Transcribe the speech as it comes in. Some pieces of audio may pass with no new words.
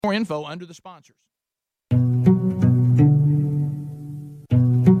More info under the sponsors.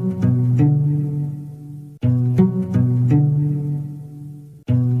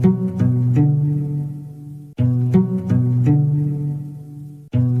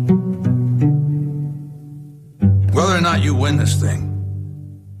 Whether or not you win this thing,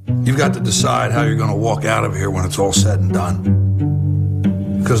 you've got to decide how you're going to walk out of here when it's all said and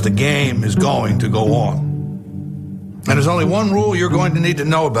done. Because the game is going to go on. And there's only one rule you're going to need to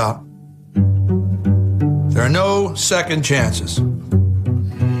know about. There are no second chances.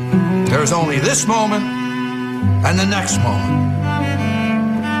 There's only this moment and the next moment.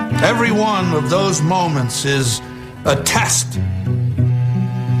 Every one of those moments is a test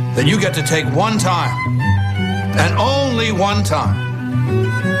that you get to take one time, and only one time.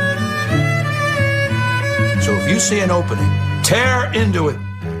 So if you see an opening, tear into it.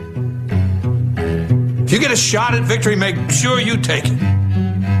 If you get a shot at victory, make sure you take it.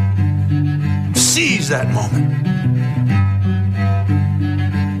 Seize that moment.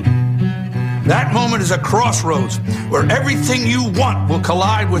 That moment is a crossroads where everything you want will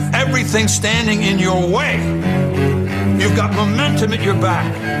collide with everything standing in your way. You've got momentum at your back.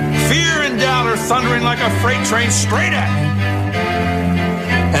 Fear and doubt are thundering like a freight train straight at you.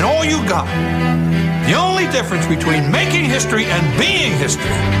 And all you got, the only difference between making history and being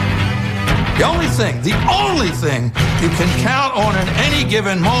history, the only thing you can count on in any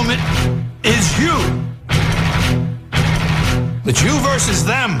given moment is you. It's you versus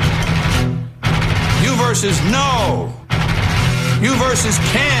them. You versus no. You versus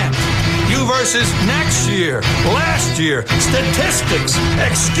can't. You versus next year, last year, statistics,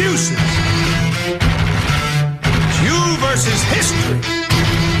 excuses. It's you versus history.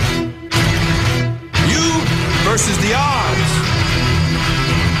 You versus the odds.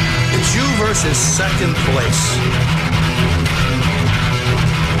 It's you versus second place.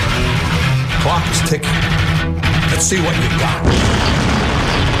 Clock is ticking. Let's see what you got.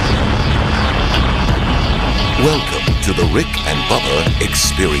 Welcome to the Rick and Bubba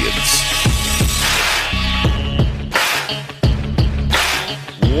Experience.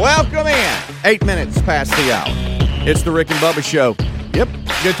 Welcome in. 8 minutes past the hour. It's the Rick and Bubba Show. Yep,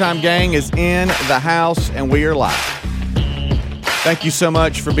 Good Time Gang is in the house, and we are live. Thank you so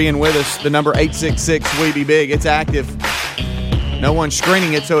much for being with us. The number 866-WE-BE-BIG. It's active. No one's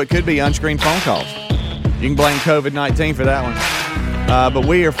screening it, so it could be unscreened phone calls. You can blame COVID-19 for that one. But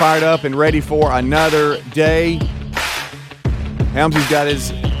we are fired up and ready for another day. Helmsy's got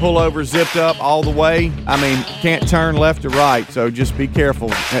his pullover zipped up all the way. I mean, can't turn left or right, so just be careful,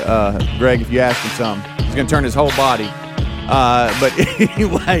 Greg, if you ask him something. He's going to turn his whole body. But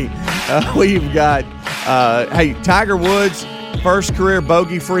anyway, we've got, Tiger Woods, first career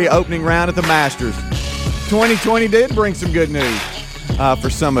bogey-free opening round at the Masters. 2020 did bring some good news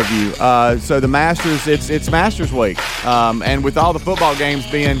for some of you. So the Masters, it's Masters week. And with all the football games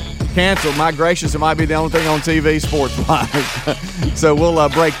being canceled, my gracious, it might be the only thing on TV sports-wise. So we'll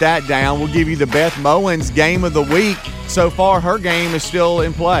break that down. We'll give you the Beth Mowins game of the week. So far, her game is still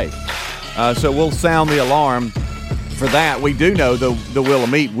in play. So we'll sound the alarm for that. We do know the Wheel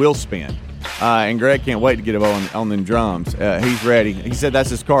of Meat will spin. And Greg can't wait to get up on them drums. He's ready. He said that's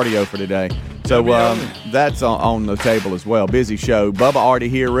his cardio for today. So that's on the table as well. Busy show. Bubba already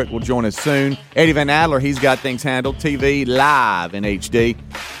here. Rick will join us soon. Eddie Van Adler, he's got things handled. TV live in HD.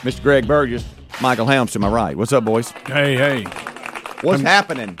 Mr. Greg Burgess, Michael Helms to my right. What's up, boys? Hey. What's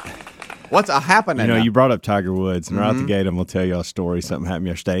happening? What's happening? You know, you brought up Tiger Woods, and right out the gate, I'm going to tell you a story. Something happened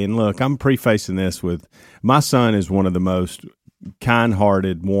yesterday. And look, I'm prefacing this with my son is one of the most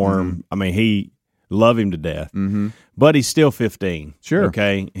kind-hearted, warm. I mean, he love him to death, but he's still 15. Sure,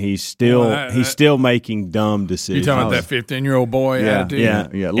 okay. He's still making dumb decisions. You talking about that 15-year-old boy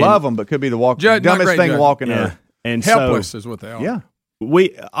attitude? Yeah. Love him, but could be the dumbest thing walking earth. And helpless is what they are. Yeah,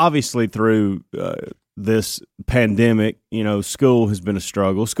 we obviously through this pandemic, school has been a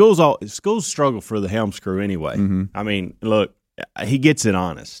struggle. School's struggle for the Helms crew anyway. I mean, look, he gets it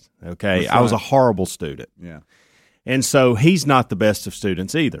honest. Okay, I was a horrible student. Yeah. And so he's not the best of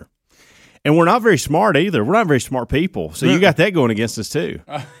students either. And we're not very smart either. We're not very smart people. So you got that going against us too.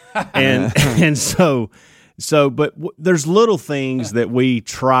 And so there's little things that we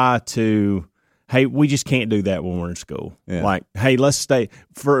try to, hey, we just can't do that when we're in school. Yeah. Like, hey, let's stay,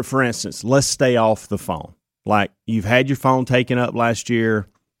 for instance, let's stay off the phone. Like, you've had your phone taken up last year.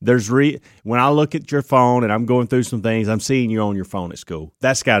 When I look at your phone and I'm going through some things, I'm seeing you on your phone at school.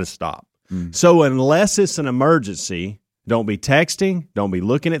 That's got to stop. So unless it's an emergency, don't be texting, don't be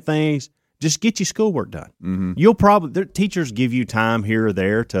looking at things. Just get your schoolwork done. You'll probably teachers give you time here or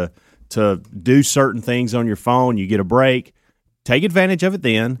there to do certain things on your phone. You get a break, take advantage of it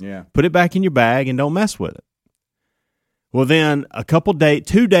then. Yeah. Put it back in your bag and don't mess with it. Well, then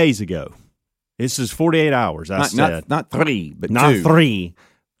 2 days ago, this is 48 hours, Not 3, but not 2. 3.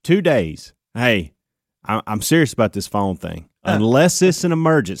 2 days. Hey, I'm serious about this phone thing. Unless it's an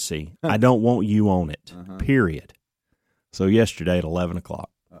emergency, I don't want you on it, period. So yesterday at 11 o'clock,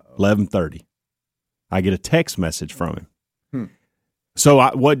 11:30, I get a text message from him.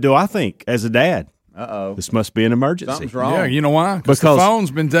 So what do I think as a dad? This must be an emergency. Something's wrong. Yeah, you know why? Because the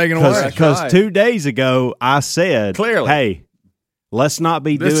phone's been taken away. Because 2 days ago I said, Clearly. hey, let's not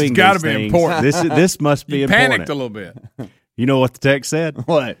be This has doing gotta these be things. important. This must be You important. panicked a little bit. You know what the text said?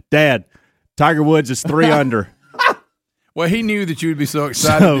 What? Dad, Tiger Woods is 3 under. Well, he knew that you'd be so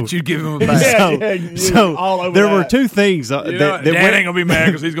excited that you'd give him a bag. So there were 2 things You know, that Dad went, ain't going to be mad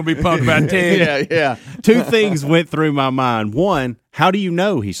because he's going to be pumped about 10. Yeah. 2 things went through my mind. One, how do you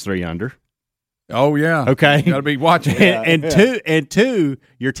know he's 3 under? Oh, yeah. Okay. Got to be watching. And two,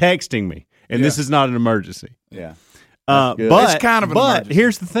 you're texting me, and this is not an emergency. Yeah. But It's kind of an but emergency.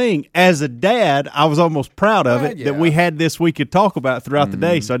 here's the thing: as a dad, I was almost proud of it that we had this we could talk about throughout the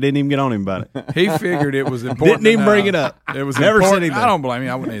day. So I didn't even get on him about it. He figured it was important. Didn't even enough. bring it up. It was Never said important. anything. I don't blame you.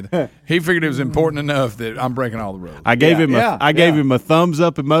 I wouldn't either. He figured it was important enough that I'm breaking all the rules. I gave him yeah. him a thumbs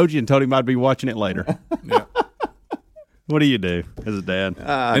up emoji and told him I'd be watching it later. Yeah. What do you do as a dad?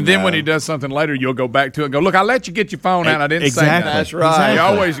 And then when he does something later, you'll go back to it and go, look, I let you get your phone out. I didn't say that. Exactly. That's right. Exactly. You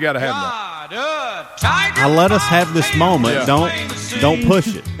always got to have that. I let us have this moment. Yeah. Don't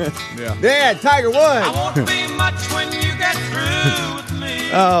push it. Dad, Tiger Woods.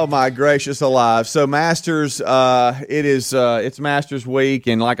 Oh my gracious alive! So Masters, it's Masters week,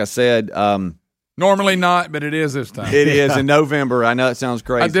 and like I said, Normally not, but it is this time. it is in November. I know it sounds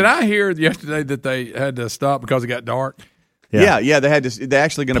crazy. Did I hear yesterday that they had to stop because it got dark? Yeah, they had to. They're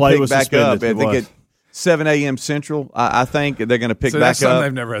actually going to Play pick was back up. suspended. I think at 7 a.m. Central. I think they're going to pick So back that's something up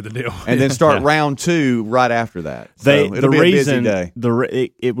they've never had to deal with. and then start round 2 right after that. So it'll be a busy day.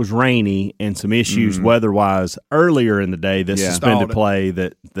 It was rainy and some issues weather-wise earlier in the day that suspended Stalled it. play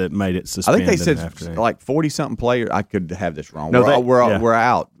that made it I suspended. think they said after that. like 40-something players. I could have this wrong. No, we're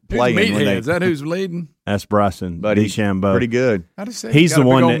out Who's playing. when meathead? they, Is that who's leading? That's Bryson but he's DeChambeau. pretty good. I just said He's got the a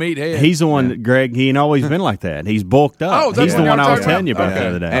big one old that meathead. he's the one that Greg. He ain't always been like that. He's bulked up. Oh, that's he's the what one y'all I was talking telling you about. about the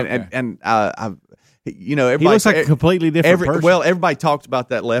other day. And I've everybody he looks like a completely different person. Well, everybody talks about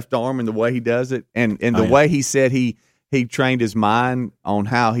that left arm and the way he does it, and the way he said he trained his mind on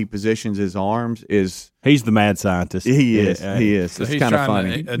how he positions his arms is He's the mad scientist. he is. So It's he's kind of trying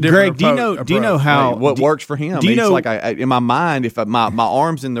funny. a different Greg, do you know approach. how What works for him? do you It's know- like in my mind, if my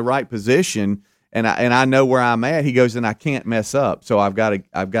arm's in the right position and I know where I'm at, he goes, and I can't mess up. So I've got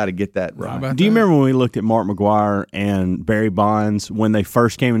to get that right. about Do you that? remember when we looked at Mark McGwire and Barry Bonds when they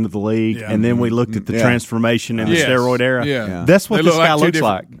first came into the league, Yeah. and then we looked at the Yeah. transformation in Yes. the steroid era? Yeah. That's what They this look guy like two looks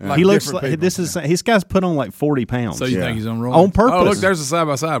like. different- like He looks different like people. this guy's put on like 40 pounds. So you think he's on roll On purpose. Oh, look, there's a side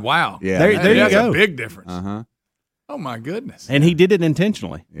by side. Wow. Yeah. There you That's go. a big difference. Uh-huh. Oh my goodness. And he did it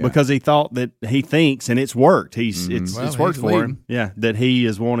intentionally because he thought that he thinks, and it's worked. It's Well, worked he's for leading. him. Yeah, that he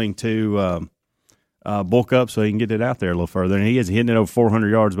is wanting to bulk up so he can get it out there a little further. And he is hitting it over 400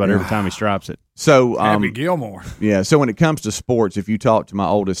 yards about every time he stripes it. So Happy Gilmore. yeah. So when it comes to sports, if you talk to my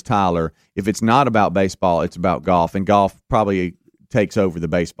oldest Tyler, if it's not about baseball, it's about golf, and golf probably takes over the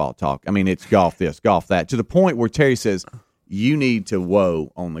baseball talk. I mean, it's golf this, golf that, to the point where Terry says you need to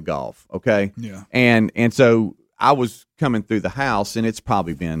whoa on the golf. Okay. Yeah. And so I was coming through the house, and it's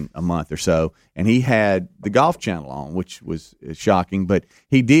probably been a month or so, and he had the Golf Channel on, which was shocking, but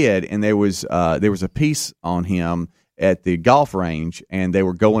he did, and there was a piece on him at the golf range, and they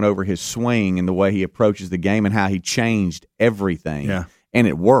were going over his swing and the way he approaches the game and how he changed everything. Yeah. And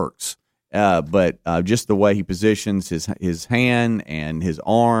it works. But just the way he positions his hand and his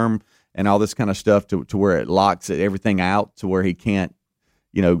arm and all this kind of stuff to where it locks everything out to where he can't,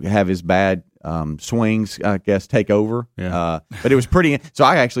 have his bad swings, I guess, take over. Yeah. But it was pretty. So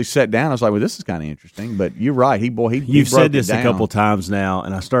I actually sat down. I was like, well, this is kind of interesting. But you're right. He You've broke said this it a down. couple times now,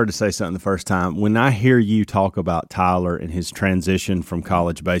 and I started to say something the first time. When I hear you talk about Tyler and his transition from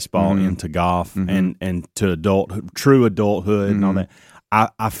college baseball into golf and to true adulthood and all that,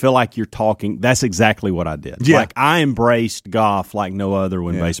 I feel like you're talking. That's exactly what I did. Yeah. Like I embraced golf like no other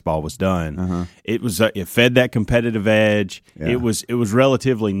when baseball was done. It was it fed that competitive edge. Yeah. It was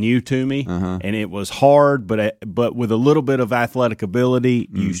relatively new to me, and it was hard, but with a little bit of athletic ability,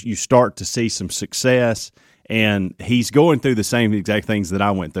 you start to see some success. And he's going through the same exact things that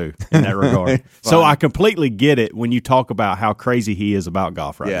I went through in that regard. So I completely get it when you talk about how crazy he is about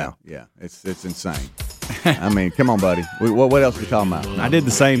golf right now. Yeah, it's insane. I mean, come on, buddy. What else are we talking about? I did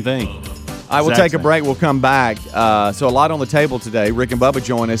the same thing. All right, we'll take a break. We'll come back. So a lot on the table today. Rick and Bubba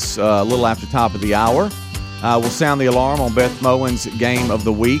join us a little after top of the hour. We'll sound the alarm on Beth Moen's Game of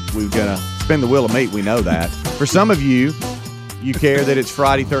the Week. We're going to spin the wheel of meat. We know that. For some of you, you care that it's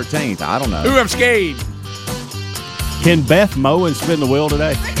Friday 13th. I don't know. Ooh, I'm scared. Can Beth Moen spin the wheel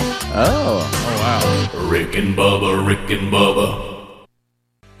today? Oh, wow. Rick and Bubba, Rick and Bubba.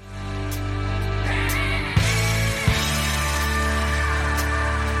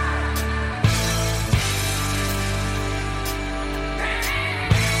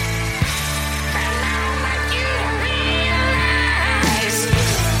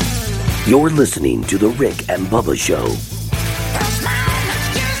 You're listening to The Rick and Bubba Show.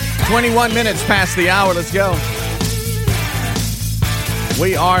 21 minutes past the hour. Let's go.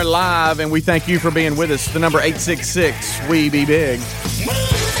 We are live, and we thank you for being with us. The number 866, we be big.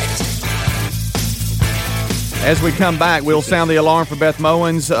 As we come back, we'll sound the alarm for Beth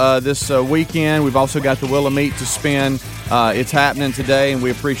Moen's this weekend. We've also got the Wheel of Meat to spin. It's happening today, and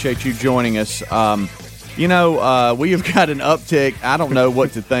we appreciate you joining us. We have got an uptick. I don't know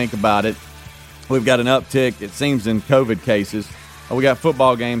what to think about it. We've got an uptick, it seems, in COVID cases. We got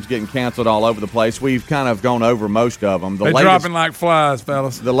football games getting canceled all over the place. We've kind of gone over most of them. They're dropping like flies,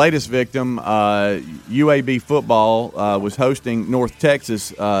 fellas. The latest victim, UAB football, was hosting North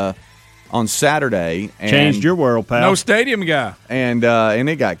Texas on Saturday. And changed your world, pal. No stadium guy. And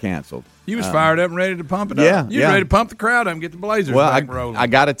it got canceled. You was fired up and ready to pump it up. Yeah, You were ready to pump the crowd up and get the Blazers back rolling. I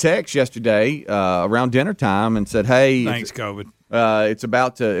got a text yesterday around dinner time and said, "Hey, thanks, COVID. It's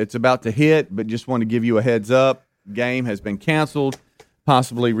about to hit, but just want to give you a heads up. Game has been canceled,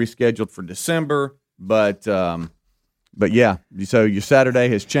 possibly rescheduled for December, but yeah. So your Saturday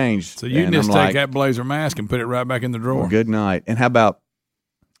has changed. So you can just take that Blazer mask and put it right back in the drawer. Well, good night. And how about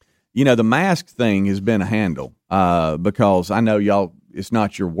the mask thing has been a handle because I know y'all. It's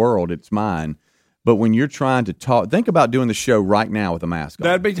not your world, it's mine. But when you're trying to talk, think about doing the show right now with a mask on.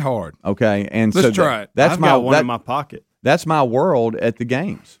 That'd be hard. Okay, and let's try it. That's I've got one in my pocket. That's my world at the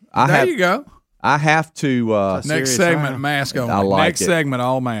games. There you go. I have to. Next segment, mask on. I like Next segment,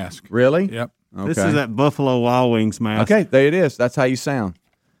 all mask. Really? Yep. Okay. This is that Buffalo Wild Wings mask. Okay, there it is. That's how you sound.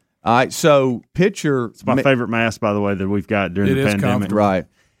 All right, so picture. It's my favorite mask, by the way, that we've got during the pandemic. Right.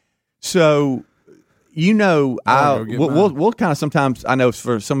 So. We'll kind of sometimes, I know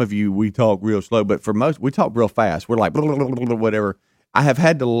for some of you we talk real slow, but for most we talk real fast. We're like blah, blah, blah, blah, whatever. I have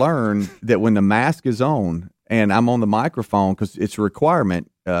had to learn that when the mask is on and I'm on the microphone because it's a requirement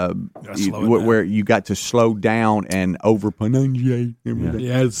where you got to slow down and over pronunciate.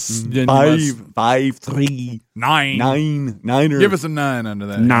 Yes. 5, 3, 9. Give us a 9 under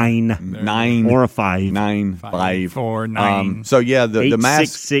that. 9 or a 5. 9, 5, 4, 9. So yeah, the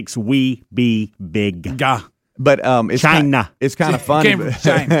mask 866 we be big. But it's China. It's kind of funny.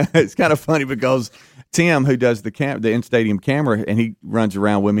 It's kind of funny because Tim, who does the in-stadium camera, and he runs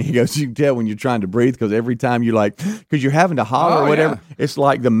around with me. He goes, "You can tell when you're trying to breathe because every time you because you're having to holler or whatever, it's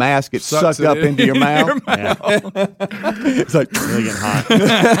like the mask gets sucked up into your mouth. It's like really getting hot.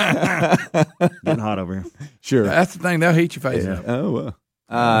 Getting hot over here. Sure, that's the thing. They'll heat your face up. Oh well.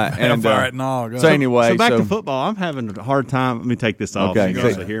 And fire it and all. So anyway, so back to football. I'm having a hard time. Let me take this off. Okay, so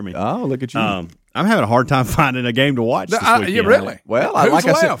you guys hear me. Oh, look at you. I'm having a hard time finding a game to watch this weekend. Yeah, really? Well, like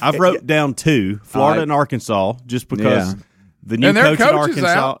I said, I've wrote down 2, Florida and Arkansas, just because the new coach at Arkansas,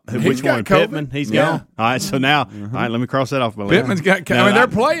 out. Which one? COVID. Pittman? He's gone. All right, so now, all right, let me cross that off my list. Pittman's got. They're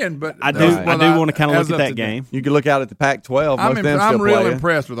playing, but I do want to kind of look at that game. You can look out at the Pac-12. I'm real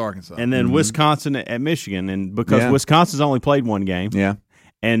impressed with Arkansas. And then Wisconsin at Michigan, and because Wisconsin's only played one game. Yeah.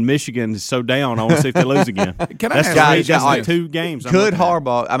 And Michigan is so down, I want to see if they lose again. That's 2 games. Could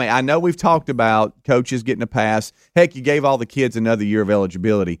Harbaugh? I mean, I know we've talked about coaches getting a pass. Heck, you gave all the kids another year of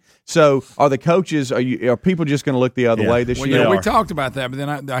eligibility. So, are the coaches? Are people just going to look the other way this year? Yeah, we talked about that, but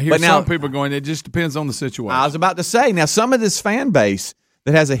then I hear some people going, it just depends on the situation. I was about to say, now some of this fan base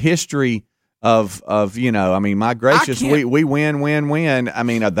that has a history of I mean, my gracious, we win. I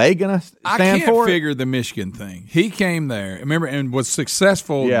mean, are they going to stand for it? I can't figure the Michigan thing. He came there, remember, and was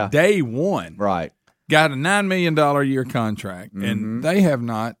successful day one. Right. Got a $9 million a year contract, and they have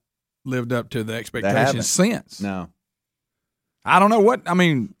not lived up to the expectations since. No. I don't know what, I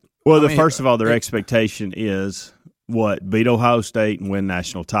mean. Well, first of all, their expectation is beat Ohio State and win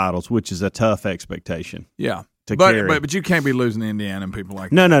national titles, which is a tough expectation. Yeah. But you can't be losing to Indiana and people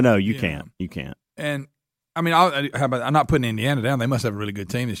like that. No, you can't. You can't. And I mean, I'm not putting Indiana down. They must have a really good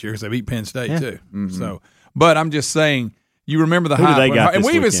team this year because they beat Penn State too. Mm-hmm. So, but I'm just saying, You remember the Who do hype. they got And this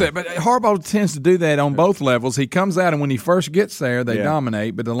we even weekend? said, but Harbaugh tends to do that on both levels. He comes out, and when he first gets there, they Yeah.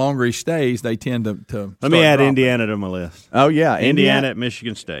 dominate. But the longer he stays, they tend to Let me add dropping. Indiana to my list. Oh, yeah. Indiana at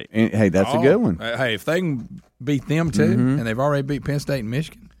Michigan State. Hey, that's a good one. Hey, if they can beat them too, and they've already beat Penn State and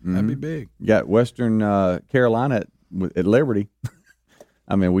Michigan, that'd be big. You got Western Carolina at Liberty.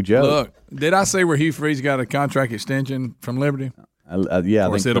 I mean, we joke. Look, did I say where Hugh Freeze got a contract extension from Liberty? Yeah, Of course, I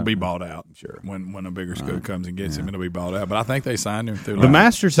think it'll so. be bought out. Sure. When a bigger school comes and gets him, it'll be bought out. But I think they signed him through The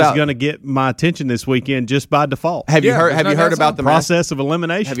Masters is going to get my attention this weekend just by default. Have you heard? there's Have no you heard doubt about the Process of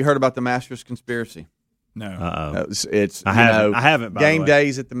elimination. Have you heard about the Masters conspiracy? No. It's I haven't. I haven't. By game the way.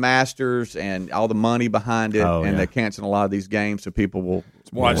 days at the Masters and all the money behind it, Oh, and yeah. they're canceling a lot of these games so people will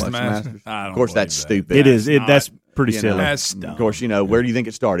Watch the Masters. I don't Of course, believe that's that. stupid. It is. not. That's pretty You know, silly. That's dumb. Of course, where do you think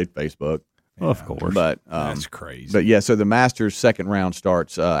it started? Facebook. Of course. But That's crazy. But yeah, so the Masters second round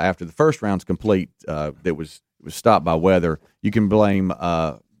starts after the first round's complete. That was stopped by weather. You can blame,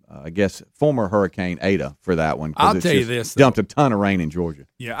 I guess, former Hurricane Ada for that one. 'cause I'll it's tell you just this, though. dumped a ton of rain in Georgia.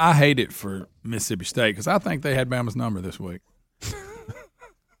 Yeah, I hate it for Mississippi State because I think they had Bama's number this week.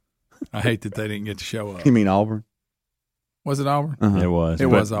 I hate that they didn't get to show up. You mean Auburn? Was it Auburn? It was. It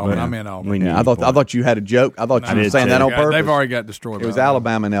but- was Auburn. but I meant Auburn. we knew Yeah, I thought you had a joke. I thought No, you were did saying too. that on purpose. They've already got destroyed. It was by Auburn.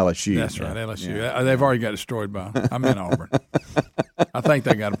 Alabama and LSU. That's right, LSU. They've already got destroyed by. I meant Auburn. I think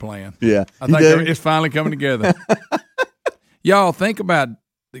they got a plan. Yeah, I you think do? it's finally coming together. Y'all think about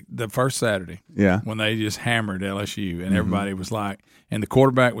the first Saturday. Yeah. When they just hammered LSU and everybody was like, and the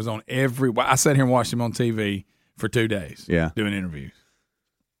quarterback was on every. I sat here and watched him on TV for 2 days. Yeah. Doing interviews,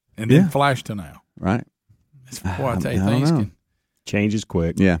 and then Yeah. flash to now. Right. Boy, I tell you, I don't things know. can. Changes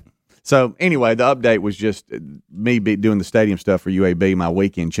quick. Yeah. So anyway, the update was just me doing the stadium stuff for UAB. My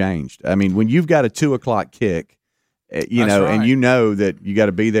weekend changed. I mean, when you've got a 2:00 kick, That's and right. you know that you got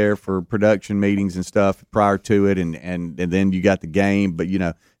to be there for production meetings and stuff prior to it, and then you got the game. But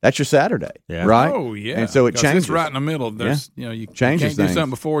that's your Saturday, Yeah. right? Oh yeah, And so it 'Cause changes. It's right in the middle. There's you Changes can't do things. something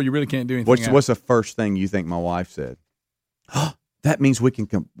before. You really can't do anything. What's the first thing you think my wife said? That means we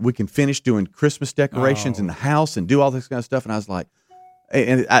can finish doing Christmas decorations in the house and do all this kind of stuff. And I was like,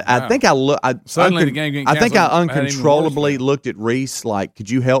 and I think I look. Suddenly the game getting I think I canceled, I had even uncontrollably worse. looked at Reese like, "Could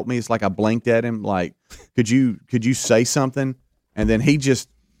you help me?" It's like I blinked at him, like, "Could you say something?" And then he just,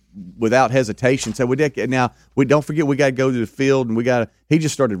 without hesitation, said, "Now we don't forget we got to go to the field and we got to." He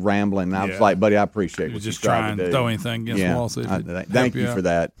just started rambling, and I was Yeah. like, "Buddy, I appreciate He what was you just tried trying to do." throw anything against the wall. So Thank you for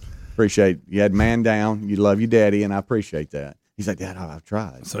that. Appreciate you had man down. You love your daddy, and I appreciate that. He's like, "Dad, I've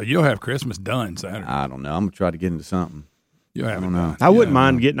tried." So you'll have Christmas done Saturday. I don't know. I'm gonna try to get into something. You'll have it know. done. I wouldn't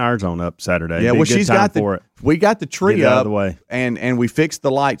mind getting ours on up Saturday. Yeah, Be a well, good she's time got for it. we got the tree Get it out of up, the way. and we fixed the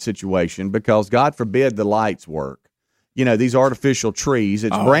light situation because God forbid the lights work. These artificial trees.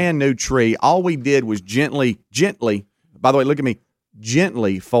 It's brand new tree. All we did was gently. By the way, look at me.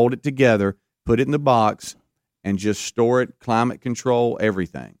 Gently fold it together, put it in the box, and just store it. Climate control,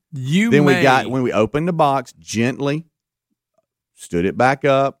 everything. Then when we opened the box, gently stood it back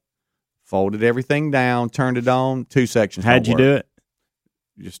up, folded everything down, turned it on. 2 sections. How'd you do it?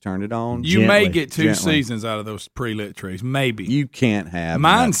 You just turned it on. You may Gently. get 2 Gently. seasons out of those pre-lit trees. Maybe. You can't have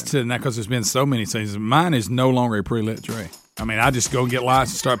Mine's nothing. to now because there's been so many seasons. Mine is no longer a pre-lit tree. I mean, I just go get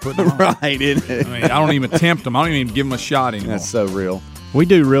lights and start putting them on. right, isn't it? I mean, I don't even tempt them. I don't even give them a shot anymore. That's so real. We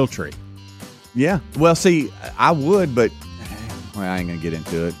do real tree. Yeah. Well, see, I would, but I ain't gonna get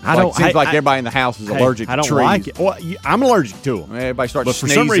into it. I don't- Seems like I- everybody in the house is allergic I don't to trees. like it. Well, I'm allergic to them. Everybody starts But for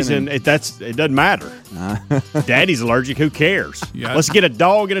sneezing. some reason, and- it doesn't matter. Daddy's allergic. Who cares? Yeah. Let's get a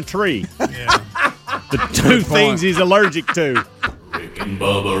dog and a tree. Yeah. The two things he's allergic to. Rick and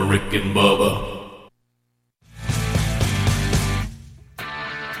Bubba, Rick and Bubba.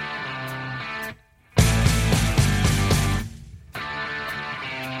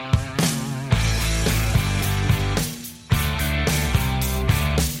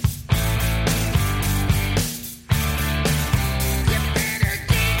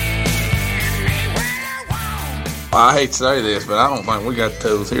 I hate to say this, but I don't think we got the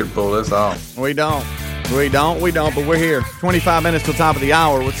tools here to pull this off. We don't, but we're here. 25 minutes till top of the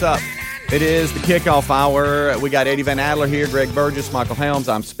hour. What's up? It is the kickoff hour. We got Eddie Van Adler here, Greg Burgess, Michael Helms.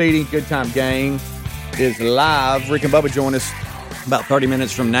 I'm Speedy. Good Time Gang is live. Rick and Bubba join us about 30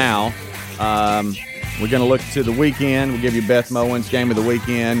 minutes from now. We're going to look to the weekend. We'll give you Beth Moen's game of the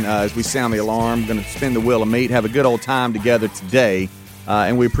weekend as we sound the alarm. We're going to spin the wheel of meat, have a good old time together today,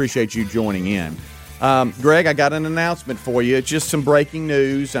 and we appreciate you joining in. Greg, I got an announcement for you. It's just some breaking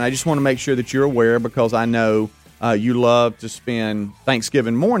news, and I just want to make sure that you're aware because I know you love to spend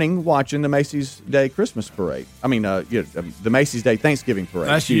Thanksgiving morning watching the Macy's Day Christmas Parade. I mean, the Macy's Day Thanksgiving Parade.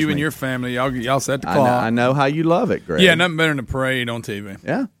 That's you and your family. Y'all set the clock. I know how you love it, Greg. Yeah, nothing better than a parade on TV.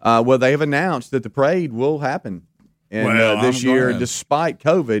 Yeah. Well, they have announced that the parade will happen this year, despite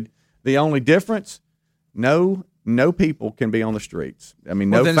COVID. The only difference, no people can be on the streets. I mean,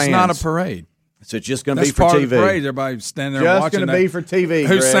 no fans. Then it's not a parade. So it's just going to be for part TV. Of the parade. Everybody standing there watching. Just going to be for TV.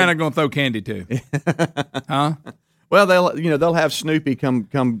 Who's Greg? Santa going to throw candy to? Huh? Well, they'll have Snoopy come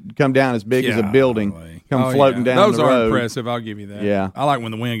down as big as a building, floating down Those the road. Those are impressive. I'll give you that. Yeah, I like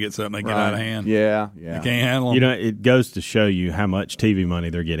when the wind gets up and they get out of hand. Yeah. You can't handle them. You know, it goes to show you how much TV money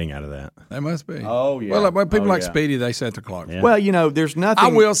they're getting out of that. They must be. Oh yeah. Well, people like Speedy, they set the clock. Yeah. Well, there's nothing. I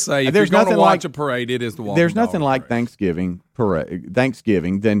will say, if you're going to watch a parade, it is the walking There's nothing dog like parade.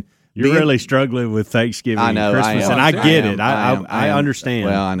 Thanksgiving. Then you're really struggling with Thanksgiving and Christmas, and I get it. I understand.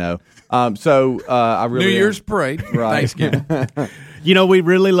 Well, I know. I really New Year's parade, right. Thanksgiving. We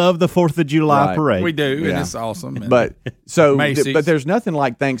really love the 4th of July parade. We do, and it's awesome. But there's nothing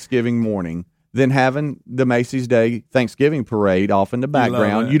like Thanksgiving morning than having the Macy's Day Thanksgiving parade off in the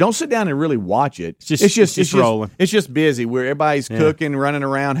background. You don't sit down and really watch it. It's just rolling. It's just busy where everybody's cooking, running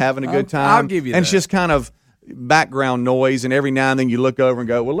around, having a good time. I'll give you that. And it's just kind of background noise, and every now and then you look over and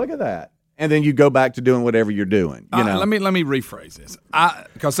go, well, look at that. And then you go back to doing whatever you're doing. Let me rephrase this,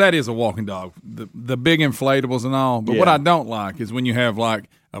 because that is a walking dog, the big inflatables and all. But what I don't like is when you have like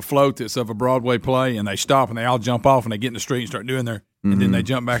a float that's of a Broadway play, and they stop and they all jump off and they get in the street and start doing their, and then they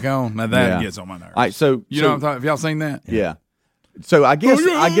jump back on. Now that gets on my nerves. All right, so know what I'm talking? Have y'all seen that? Yeah. So I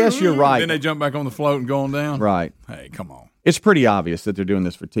guess you're right. Then they jump back on the float and going down. Right. Hey, come on. It's pretty obvious that they're doing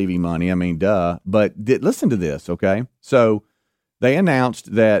this for TV money. I mean, duh. But listen to this, okay? So they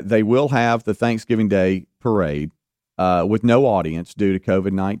announced that they will have the Thanksgiving Day parade with no audience due to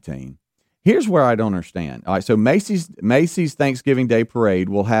COVID-19. Here's where I don't understand. All right, so Macy's Thanksgiving Day parade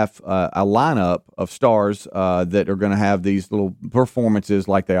will have a lineup of stars that are going to have these little performances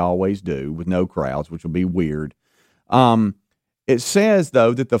like they always do with no crowds, which will be weird. It says,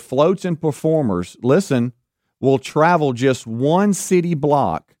 though, that the floats and performers, will travel just one city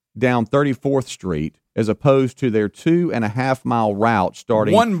block down 34th Street as opposed to their 2.5-mile route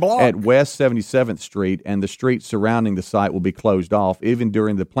starting at West 77th Street, and the streets surrounding the site will be closed off even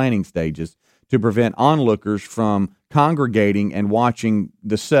during the planning stages to prevent onlookers from congregating and watching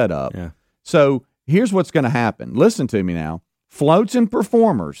the setup. Yeah. So here's what's going to happen. Listen to me now. Floats and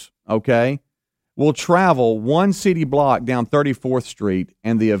performers, will travel one city block down 34th Street,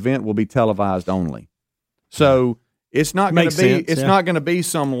 and the event will be televised only. So it's not going to be not going to be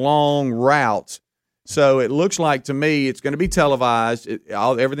some long route. So it looks like to me it's going to be televised.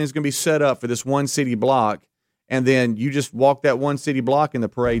 Everything's going to be set up for this one city block, and then you just walk that one city block and the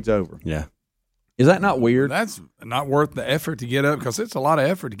parade's over. Yeah. Is that not weird? That's not worth the effort to get up, because it's a lot of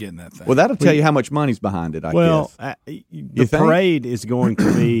effort to get in that thing. Well, that'll tell you how much money's behind it, I guess. The parade is going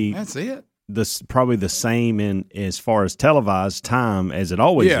to be that's it. Probably the same in as far as televised time as it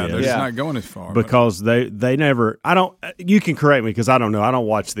always is. Yeah, they're just not going as far. Because they never – you can correct me because I don't know. I don't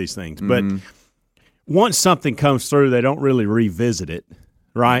watch these things. But once something comes through, they don't really revisit it,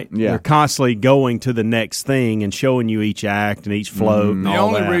 right? Yeah. They're constantly going to the next thing and showing you each act and each float and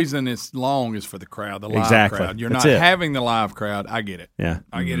all that. The only reason it's long is for the crowd, the live crowd. You're not having the live crowd. I get it. Yeah.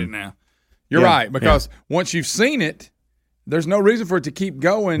 I get it now. You're right, because once you've seen it, there's no reason for it to keep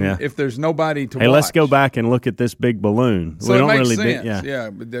going if there's nobody to watch. Hey, let's go back and look at this big balloon. So it makes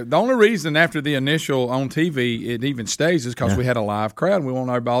sense. But the only reason after the initial on TV it even stays is because we had a live crowd and we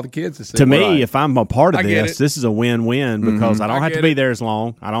want all the kids to see. To me, if I'm a part of this is a win-win because I don't have to be there as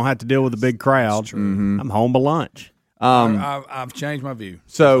long. I don't have to deal with a big crowd. I'm home to lunch. I've changed my view.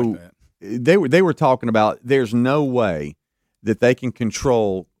 So they were talking about there's no way that they can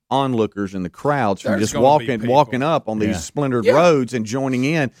control onlookers and the crowds from just walking up on these splintered roads and joining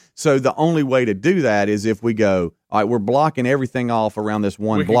in. So the only way to do that is if we go, all right, we're blocking everything off around this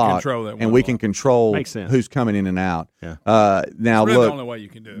one block, and we can control who's coming in and out. Yeah. Now, really look, the only way you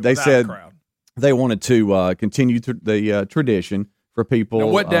can do it. They said they wanted to continue the tradition for people. Now,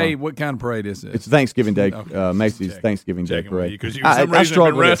 what day? What kind of parade is this? It's Thanksgiving Day, Macy's Thanksgiving Day parade. Because I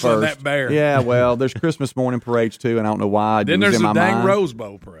struggled at first. That bear. Yeah, well, there's Christmas morning parades too, and I don't know why. Then there's the dang Rose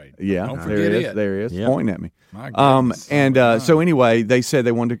Bowl parade. Yeah, don't forget it. There he is, pointing at me. My goodness. So anyway, they said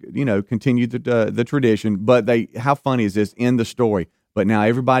they wanted to, continue the tradition, but how funny is this in the story? But now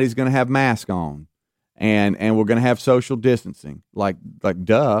everybody's going to have masks on, and we're going to have social distancing. Like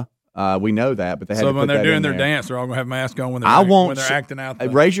duh. We know that, but they had to put when they're that doing their dance, they're all going to have masks on when they're acting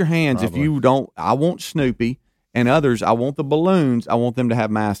out. Raise your hands if you don't. I want Snoopy And others, I want the balloons. I want them to have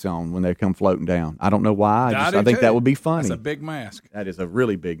masks on when they come floating down. I don't know why. I think that would be funny. That's a big mask. That is a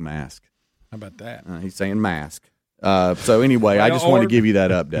really big mask. How about that? He's saying mask. So anyway, I just want to give you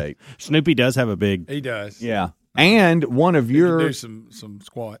that update. Snoopy does have a big. He does. Yeah. And one of your do some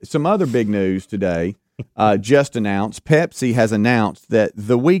squats. Some other big news today just announced. Pepsi has announced that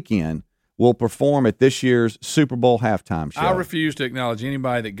The Weeknd will perform at this year's Super Bowl halftime show. I refuse to acknowledge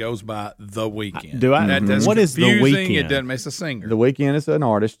anybody that goes by The Weeknd. Do I? That's What is The confusing. Weeknd? It doesn't make a singer. The Weeknd is an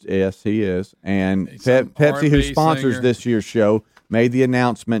artist. Yes, he is. And Pepsi, R&B who sponsors singer. this year's show, made the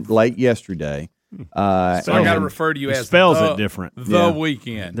announcement late yesterday. So I got to refer to you as spells the, it different. The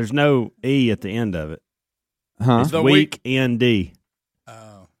Weeknd. There's no E at the end of it. Huh? The Week-N-D.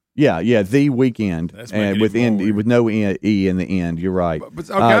 Yeah, The Weeknd. That's making And with it more N, weird. with no E in the end. You're right. But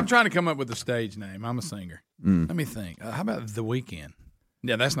okay, I'm trying to come up with a stage name. I'm a singer. Let me think. How about The Weeknd?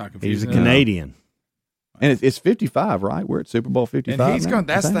 Yeah, that's not He's a confusing. Canadian. And it's 55, right? We're at Super Bowl 55. And he's now, going.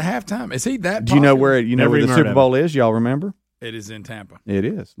 That's I the think. halftime. Is he that? Do you know popular? where Never the even heard Super of Bowl is? Y'all remember? It is in Tampa. It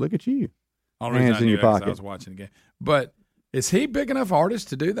is. Look at you. Only reason Hands I in knew your that 'cause pocket. I was watching the game. But is he big enough artist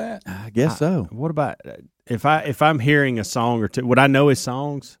to do that? I guess so. What about if I'm hearing a song or two? Would I know his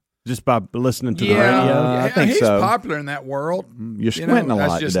songs just by listening to the radio? I think he's so. popular in that world. You're squinting a lot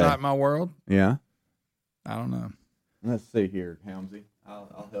That's just today. not my world. Yeah. I don't know. Let's see here, Helmsy.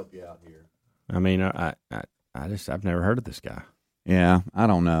 I'll help you out here. I mean, I've never heard of this guy. Yeah, I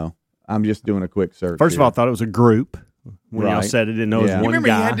don't know. I'm just doing a quick search. First of here. all, I thought it was a group. When y'all Right. said it, didn't know it Yeah. was You one remember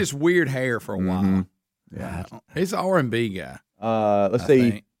guy. he had this weird hair for a while. Yeah. He's an R&B guy. Let's I see.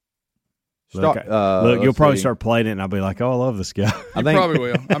 think. Look, let's you'll probably see. start playing it, and I'll be like, "Oh, I love this guy." I You think, probably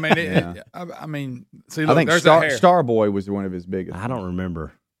will. I mean, Yeah. I mean, see, I look, think there's that hair. Starboy was one of his biggest. I don't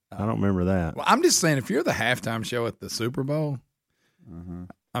remember. I don't remember that. Well, I'm just saying, if you're the halftime show at the Super Bowl,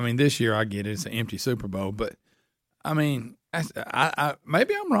 I mean, this year I get it; it's an empty Super Bowl, but I mean, I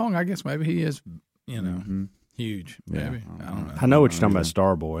maybe I'm wrong. I guess maybe he is, huge. Maybe I don't know. I know what you're talking about,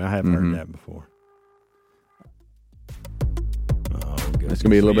 Starboy. I haven't heard that before. Oh, good. It's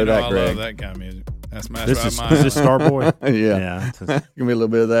gonna be a little bit of that, I Greg. love that kind of music. That's my. This that's is, right is this Starboy? Yeah. It's Gonna be a little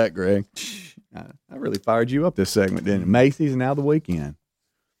bit of that, Greg. I really fired you up this segment, didn't it? Macy's and now The Weeknd.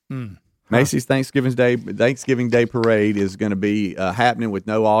 Macy's Thanksgiving Day parade is going to be happening with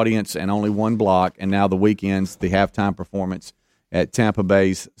no audience and only one block, and now The Weeknd's the halftime performance at Tampa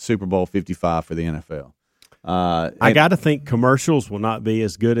Bay's Super Bowl 55 for the NFL. I got to think commercials will not be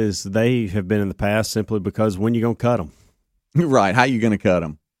as good as they have been in the past, simply because when you gonna cut them? Right, how you going to cut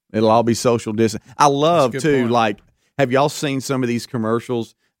them? It'll all be social distance. I love That's a good too. point. Like, have y'all seen some of these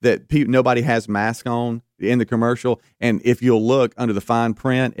commercials that nobody has mask on in the commercial? And if you'll look under the fine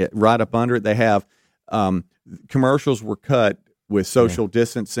print, right up under it, they have commercials were cut with social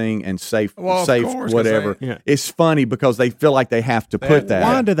distancing and safe, Well, of course, 'cause whatever. they- Yeah. It's funny because they feel like they have to put that.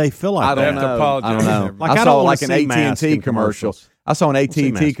 Why do they feel like I don't that? have to know. apologize I don't to know. everybody. Like, I I saw don't wanna like an see masks AT&T in commercial. commercials. I saw an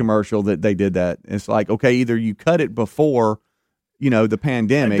AT&T masks. commercial that they did that. It's like, okay, either you cut it before, the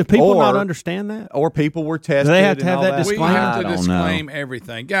pandemic, Do people or, not understand that? or people were tested. Do they have to and have all that We disclaimer? have I to don't disclaim know.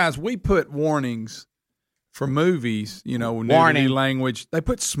 everything, guys. We put warnings for movies. Warning. Nudity language. They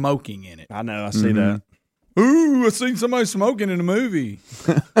put smoking in it. I know. I see that. Ooh, I seen somebody smoking in a movie.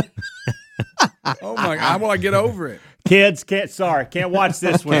 Oh my! How will I get over it? Kids can't watch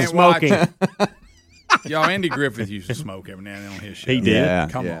this one. Can't watch Smoking. Y'all, Andy Griffith used to smoke every now and then on his show. He did? Yeah,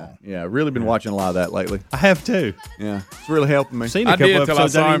 Come yeah, on. yeah. Really been watching a lot of that lately. I have too. Yeah, it's really helping me. Seen a I couple did till I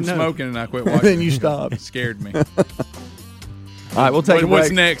episodes. saw him didn't even know. smoking, and I quit watching. Then you it. stopped. It scared me. All right, we'll take a What's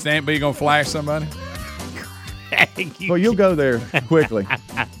break. next? Aunt B gonna flash somebody? Well, you'll go there quickly,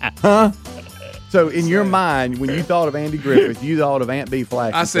 huh? So, in your mind, when you thought of Andy Griffith, you thought of Aunt B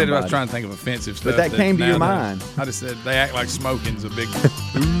flashing. I said I somebody. was trying to think of offensive stuff. that came to now your that- mind. I just said they act like smoking's a big.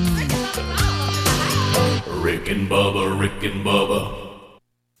 Rick and Bubba, Rick and Bubba.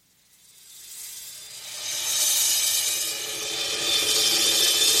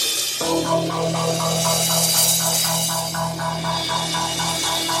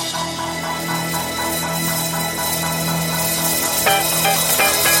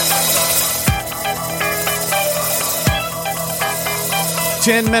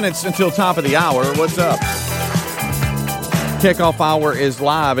 Ten minutes until top of the hour. What's up? Kickoff Hour is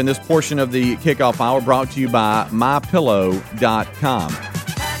live, and this portion of the Kickoff Hour brought to you by MyPillow.com.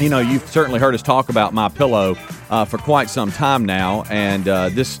 You've certainly heard us talk about MyPillow for quite some time now, and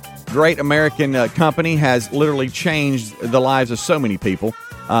this great American company has literally changed the lives of so many people.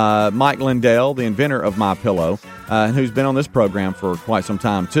 Mike Lindell, the inventor of MyPillow, who's been on this program for quite some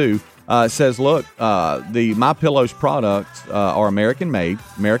time too, says, look, the MyPillow's products are American-made,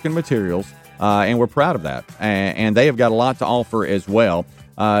 American materials. and we're proud of that. And they have got a lot to offer as well.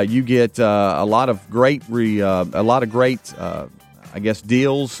 You get a lot of great, I guess,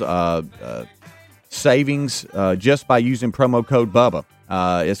 deals, savings just by using promo code Bubba.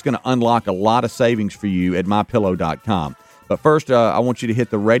 It's going to unlock a lot of savings for you at MyPillow.com. But first, I want you to hit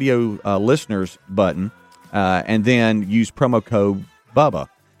the radio listeners button and then use promo code Bubba.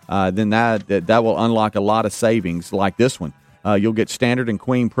 Then that will unlock a lot of savings like this one. You'll get standard and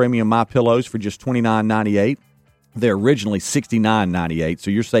queen premium MyPillows for just $29.98. They're originally $69.98,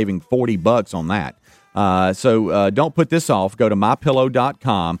 so you're saving $40 on that. So don't put this off. Go to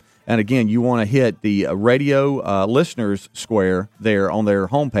MyPillow.com. And again, you want to hit the radio listeners square there on their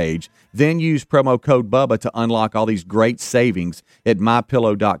homepage. Then use promo code Bubba to unlock all these great savings at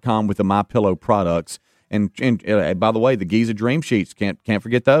MyPillow.com with the MyPillow products. And by the way, the Giza Dream Sheets, can't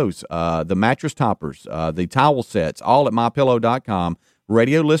forget those. The mattress toppers, the towel sets, all at MyPillow.com.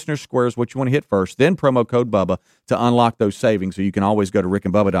 Radio listener square is what you want to hit first. Then promo code Bubba to unlock those savings. So you can always go to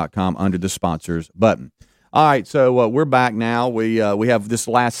rickandbubba.com under the sponsors button. All right, so we're back now. We have this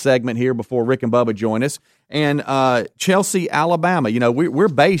last segment here before Rick and Bubba join us. And Chelsea, Alabama. You know, we're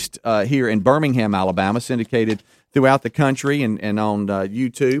based here in Birmingham, Alabama, syndicated throughout the country and on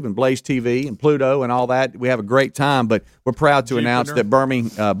YouTube and Blaze TV and Pluto and all that. We have a great time, but we're proud to announce that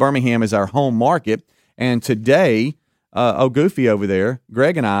Birmingham is our home market. And today, Goofy over there,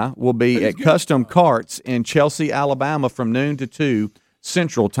 Greg and I will be at Custom Carts in Chelsea, Alabama from noon to 2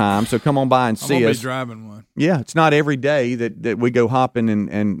 Central Time. So come on by and see us. Be driving one. Yeah, it's not every day that we go hopping and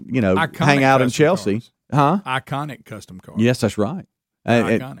Iconic hang out in Chelsea. Cars. Huh? Iconic custom cars. Yes, that's right.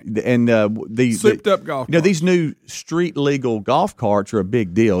 And the souped up golf carts. These new street legal golf carts are a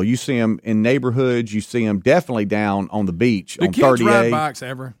big deal. You see them in neighborhoods. You see them definitely down on the beach on 38. Do kids ride bikes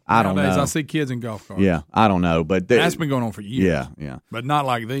ever? I don't know. I see kids in golf carts. Yeah, I don't know, but that's been going on for years. Yeah. But not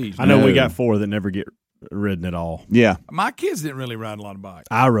like these. I know we got 4 that never get ridden at all. Yeah, my kids didn't really ride a lot of bikes.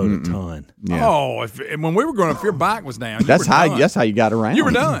 I rode a ton. Yeah. Oh, when we were growing up, if your bike was down, that's how you got around. You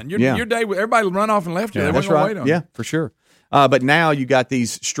were done. Your day, everybody would run off and left you. Yeah, that's right. Wait on you. For sure. But now you got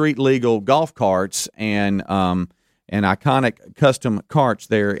these street legal golf carts and iconic custom carts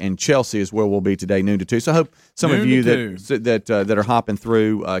there in Chelsea is where we'll be today, noon to 2. So I hope some of you that are hopping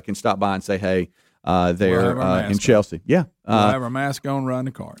through can stop by and say hey there in Chelsea. Yeah. We'll have our mask on, riding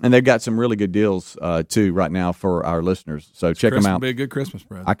the cart. And they've got some really good deals too right now for our listeners. So check them out. Be a good Christmas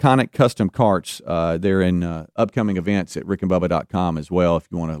present. Iconic custom carts. They're in upcoming events at rickandbubba.com as well if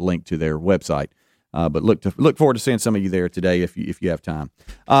you want to link to their website. But look forward to seeing some of you there today if you have time.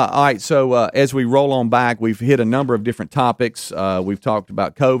 All right, so as we roll on back, we've hit a number of different topics. We've talked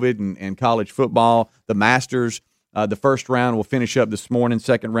about COVID and college football, the Masters. The first round will finish up this morning.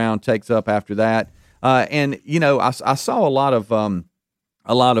 Second round takes up after that. And you know, I saw a lot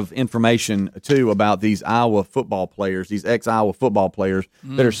of information too about these Iowa football players, these ex-Iowa football players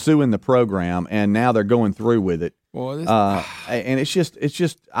that are suing the program, and now they're going through with it. Boy, and it's just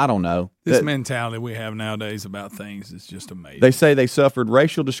I don't know. This mentality we have nowadays about things is just amazing. They say they suffered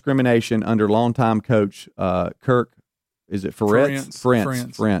racial discrimination under longtime coach Kirk. Is it Ferentz?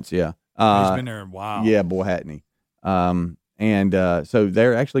 Ferentz, yeah. He's been there a while. Yeah, boy, hadn't he? And so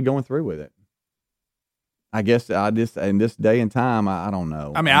they're actually going through with it. I guess in this day and time, I don't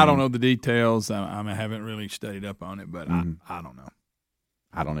know. I mean, I don't know the details. I haven't really studied up on it, but I don't know.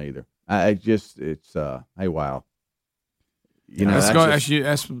 I don't either. It's hey, wow. You know, that's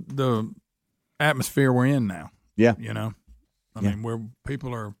the atmosphere we're in now. Yeah. You know, I mean, where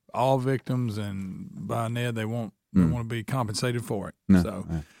people are all victims, and by Ned, they want to be compensated for it. No. So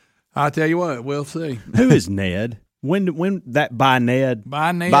I'll tell you what, we'll see. Who is Ned? When that by Ned?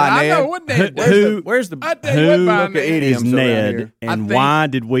 By Ned. I know what Ned. Where's the I tell you what, is Ned, and why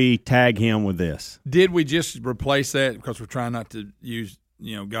did we tag him with this? Did we just replace that because we're trying not to use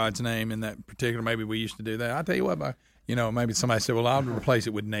God's name in that particular? Maybe we used to do that. I tell you what, maybe somebody said, well, I'll replace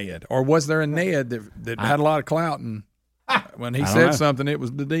it with Ned. Or was there a Ned that had a lot of clout, and when he said something, it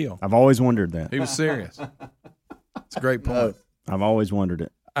was the deal? I've always wondered that. He was serious. It's a great point. I've always wondered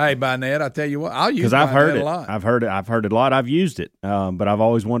it. Hey, by Ned, I tell you what, I'll use because I've heard it a lot. I've heard it a lot. I've used it, but I've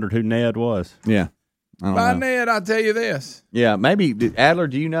always wondered who Ned was. Yeah. By Ned, I'll tell you this. Yeah, maybe Adler.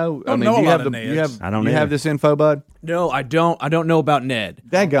 Do you know? I mean, do you have have Neds. I don't. You have this info, bud? No, I don't. I don't know about Ned.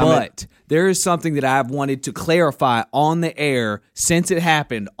 But there is something that I've wanted to clarify on the air since it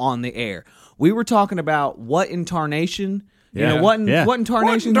happened on the air. We were talking about what in tarnation. Yeah. What in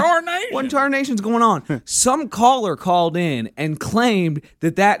tarnation? What in tarnation's going on? Some caller called in and claimed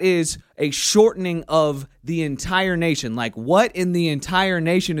that is a shortening of the entire nation. Like, what in the entire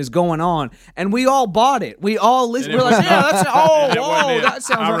nation is going on? And we all bought it. We all listened. We're like, yeah, that's that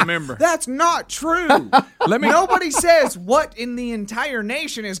sounds I right. remember. That's not true. Nobody says what in the entire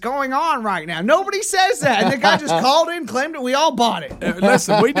nation is going on right now. Nobody says that. And the guy just called in, claimed it. We all bought it.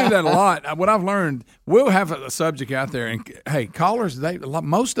 Listen, we do that a lot. What I've learned, we'll have a subject out there, and hey, callers,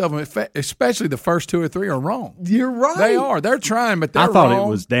 most of them, especially the first 2 or 3, are wrong. You're right. They are. They're trying, but they're I thought wrong. it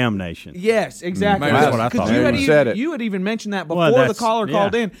was damnation. Yes, exactly. Maybe that's what I Because thought. you had even mentioned that before the caller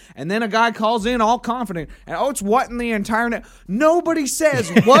called in, and then a guy calls in all confident, and it's what in the entire nobody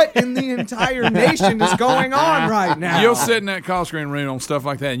says what in the entire nation is going on right now. You'll sit in that call screen room on stuff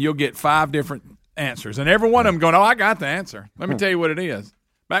like that, and you'll get 5 different answers, and every one of them going, "Oh, I got the answer. Let me tell you what it is."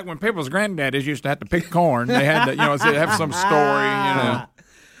 Back when people's granddaddies used to have to pick corn, they had to, have some story,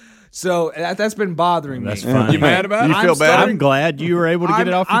 So that's been bothering me. That's fine. You mad about it? You feel bad? I'm glad you were able to get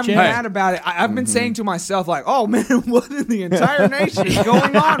it off your I'm chest. mad about it. I've been saying to myself, like, "Oh man, what in the entire nation is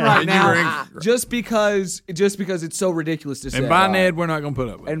going on right now?" Just because it's so ridiculous to say. And by Ned, we're not going to put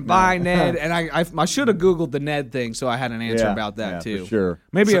up with it. And by Ned, and I should have Googled the Ned thing, so I had an answer about that too. For sure.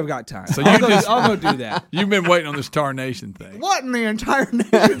 Maybe I've got time. So I'll go do that. You've been waiting on this Tarnation thing. What in the entire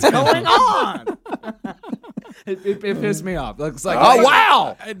nation's going on? It pissed me off. It's like, Oh,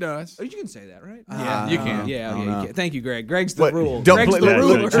 wow. It does. Oh, you can say that, right? Yeah, you can. Yeah, okay. You can. Thank you, Greg. Greg's the What? rule. Don't Greg's put- the look,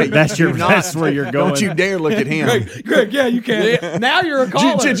 ruler. look, That's where you're going. Don't you dare look at him. Greg, yeah, you can. Now you're a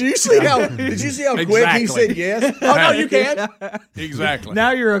caller. Did you see how quick he said yes? Oh, no, you can't. Exactly.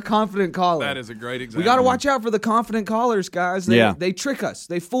 Now you're a confident caller. That is a great example. We got to watch out for the confident callers, guys. They trick us.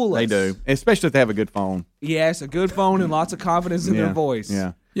 They fool us. They do. Especially if they have a good phone. Yes, a good phone and lots of confidence in their voice.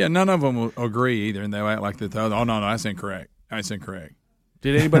 Yeah. Yeah, none of them will agree either, and they'll act like the other. Oh, no, that's incorrect. That's incorrect.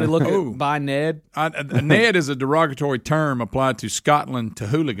 Did anybody look at by Ned? Ned is a derogatory term applied to Scotland to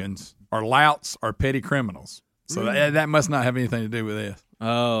hooligans or louts or petty criminals. So that must not have anything to do with this.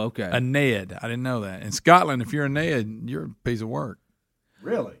 Oh, okay. A Ned. I didn't know that. In Scotland, if you're a Ned, you're a piece of work.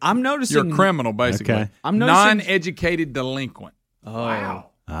 Really? I'm noticing You're a criminal, basically. Okay. I'm noticing non-educated delinquent. Oh, wow.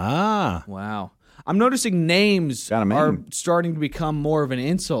 Wow. I'm noticing names Got 'em are in. starting to become more of an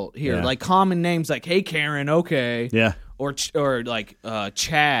insult here. Yeah. Like common names like, hey, Karen, okay. Yeah. Or like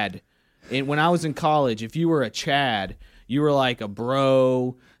Chad. And when I was in college, if you were a Chad, you were like a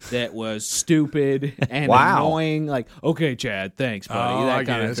bro that was stupid and annoying. Like, okay, Chad, thanks, buddy. That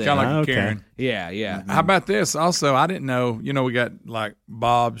kind of It's thing. kind of like Okay. Karen. Yeah. How about this? Also, I didn't know. We got like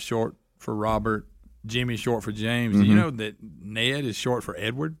Bob short for Robert, Jimmy short for James. Do you know that Ned is short for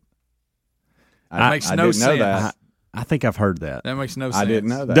Edward? That makes no didn't sense. know that. I think I've heard that. That makes no sense. I didn't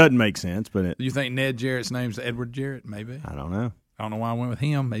know that. Doesn't make sense, but Do you think Ned Jarrett's name's Edward Jarrett? Maybe. I don't know. I don't know why I went with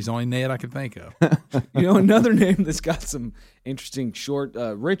him. He's the only Ned I could think of. Another name that's got some interesting short,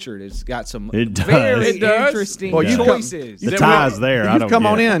 Richard has got some It does. very It does. interesting Well, choices. The tie's there. I You've don't come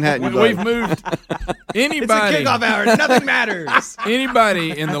get on it. in, hadn't you? We've bud? moved. Anybody. hour. Nothing matters.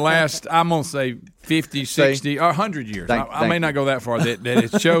 Anybody in the last, I'm going to say 50, 60, or 100 years. I may not go that far. That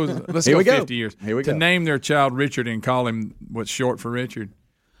it shows. Let's Here go we go. 50 years. Here we to go. name their child Richard and call him what's short for Richard.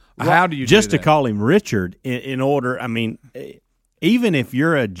 How do you Just do to that? call him Richard in order, I mean, even if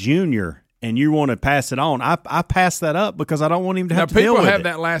you're a junior and you want to pass it on, I pass that up because I don't want him to Now, have to deal people with have it.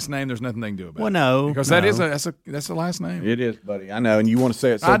 that last name. There's nothing they can do about it. Well, no, because no. that's a last name. It is, buddy. I know, and you want to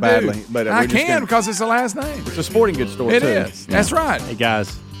say it so I badly, do. but I we're just can gonna- because it's a last name. it's a sporting goods store. It too. is. Yeah. That's right. Hey,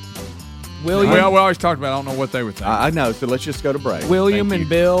 guys. William, We always talked about. I don't know what they were thinking. I know. So let's just go to break. William Thank and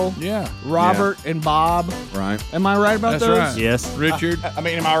Bill, yeah, Robert and Bob. you. Right. Am I right about that's those? right. Yes. Richard. I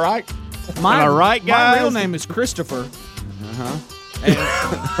mean, am I right? Am I right, My guys? real name is Christopher. And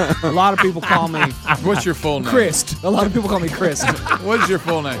a lot of people call me What's your full name? Christ. A lot of people call me Chris. What's your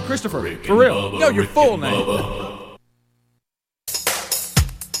full name? Christopher. For real. No, your full name.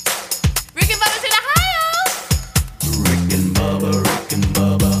 Rick and Bubba's in Ohio. Rick and Bubba, Rick and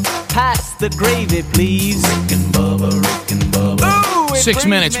Bubba. Pass the gravy, please. Rick and Bubba, Rick and Bubba. 6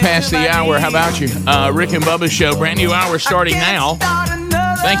 minutes past the hour. How about you? Rick and Bubba's show. Brand new hour starting now.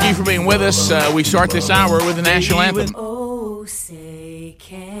 Thank you for being with us. We start this hour with the national anthem. Oh, say,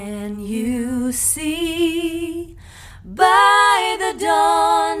 can you see by the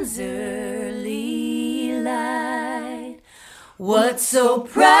dawn's early light what so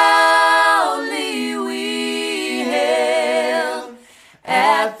proudly we hailed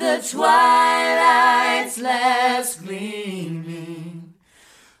at the twilight's last gleaming,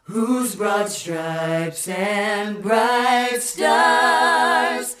 whose broad stripes and bright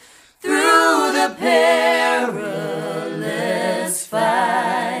stars through the perilous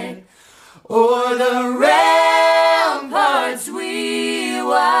fight o'er the ramparts we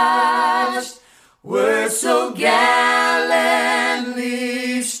watched so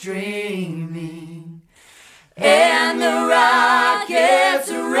gallantly streaming, and the rocket's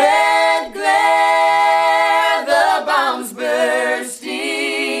red glare, the bombs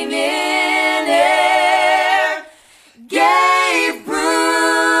bursting in air, gave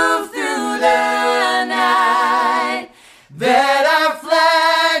proof through the night that our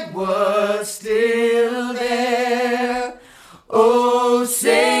flag was still there. Oh,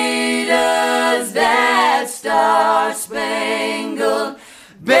 say does that star-spangled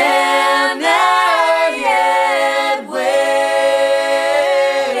banner yet wave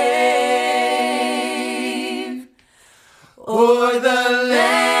o'er the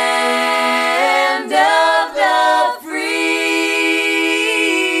land of the free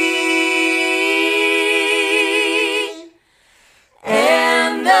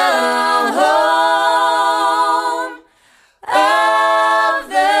and the home of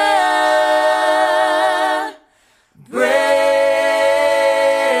the brave.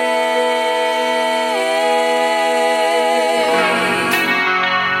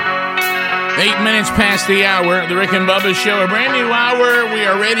 8 minutes past the hour, the Rick and Bubba Show, a brand new hour. We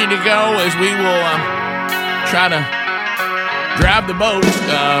are ready to go as we will try to drive the boat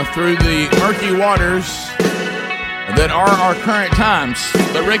through the murky waters that are our current times.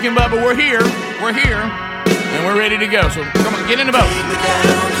 But Rick and Bubba, we're here, and we're ready to go. So come on, get in the boat.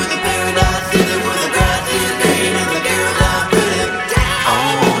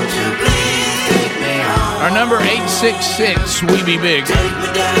 Our number 866, we be big. The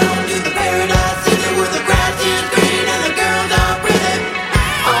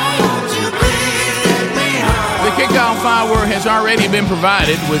kickoff hour has already been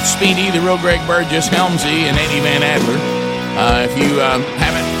provided with Speedy, the real Greg Burgess, Helmsy, and Eddie Van Adler. If you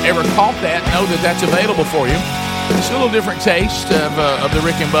haven't ever caught that, know that that's available for you. It's a little different taste of the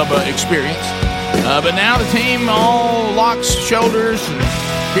Rick and Bubba experience. But now the team all locks shoulders, and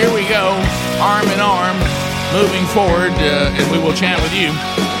here we go, arm in arm, moving forward, and we will chat with you.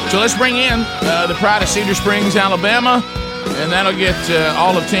 So let's bring in the pride of Cedar Springs, Alabama, and that'll get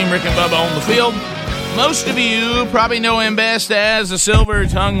all of Team Rick and Bubba on the field. Most of you probably know him best as the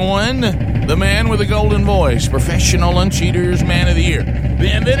Silver-Tongued One, the man with a golden voice, professional uncheaters man of the year,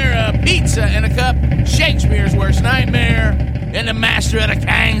 the inventor of pizza in a cup, Shakespeare's worst nightmare, and the master of the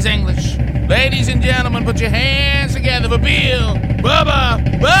King's English. Ladies and gentlemen, put your hands together for Bill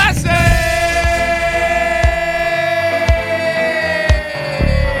Bubba Bussey!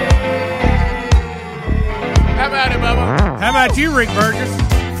 How about it, Bubba? How about you, Rick Burgess?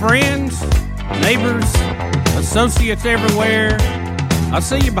 Friends, neighbors, associates everywhere. I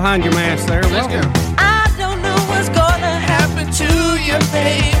see you behind your mask there. Let's go. I don't know what's gonna happen to you,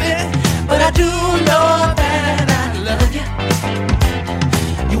 baby, but I do know that I love you.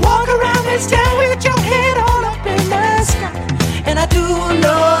 You walk around this town with your head all up in the sky, and I do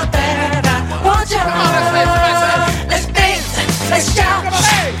know that I want you. Come on, let's dance, let's shout,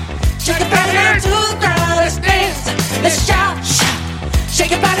 shake your body down to the ground. Let's dance, let's shout,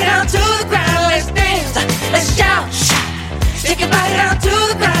 shake your body down to the ground. Let's dance, let's shout, shake your body down to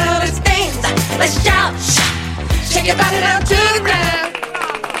the ground. Let's dance, let's shout, shake your body down to the ground.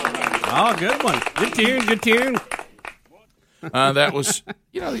 Oh, good one. Good tune, good tune. That was,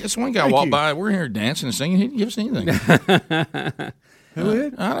 this one guy walked by. We're here dancing and singing. He didn't give us anything. Who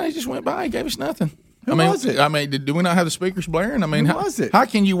did? He just went by. He gave us nothing. Who was it? Do we not have the speakers blaring? Who was it? How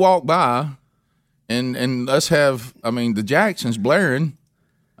can you walk by and us have, the Jacksons blaring?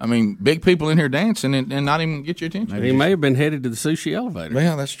 Big people in here dancing and not even get your attention. He may have been headed to the sushi elevator.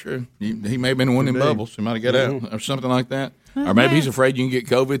 Yeah, that's true. He may have been one of them bubbles. He might have got out or something like that. Or maybe he's afraid you can get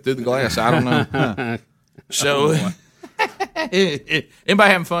COVID through the glass. I don't know. So,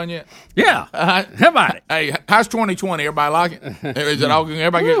 anybody having fun yet? Yeah. How about it? Hey, how's 2020? Everybody like it? Is it all good?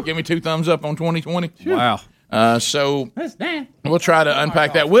 Everybody give me 2 thumbs up on 2020? Sure. Wow. So we'll try to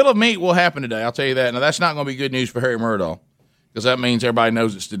unpack that. Wheel of Meat will happen today. I'll tell you that. Now, that's not going to be good news for Harry Murdaugh, because that means everybody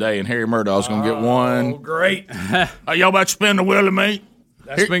knows it's today, and Harry Murdaugh's going to get one. Oh, great. Y'all about to spin the Wheel of Meat?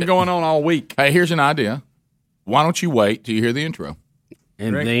 That's been going on all week. Hey, here's an idea. Why don't you wait till you hear the intro?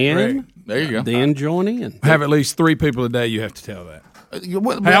 And then there you go. Then join in. Have at least 3 people a day you have to tell that. Hey, I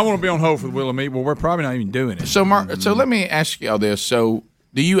want to be on hold for the Wheel of Meat. Well, we're probably not even doing it. So, Mark, so let me ask you all this. So,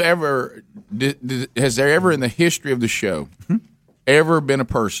 do you ever, has there ever in the history of the show ever been a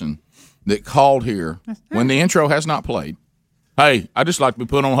person that called here when the intro has not played? Hey, I just like to be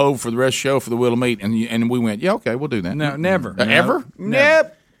put on hold for the rest of the show for the Wheel of Meat. And we went, yeah, okay, we'll do that. No, never. Ever?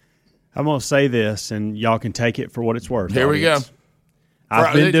 Nope. I'm going to say this, and y'all can take it for what it's worth. Here audience. we go.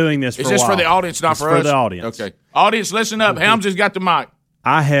 I've been doing this for a while. Is this for the audience, not for us? For the audience. Okay. Audience, listen up. Helms has got the mic.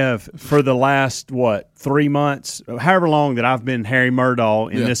 I have, for the last, 3 months, however long that I've been Harry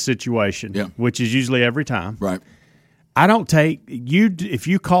Murdahl in this situation, which is usually every time. Right. I don't take you. If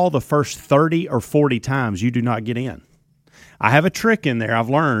you call the first 30 or 40 times, you do not get in. I have a trick in there I've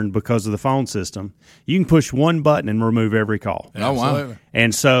learned because of the phone system. You can push one button and remove every call. Oh, wow.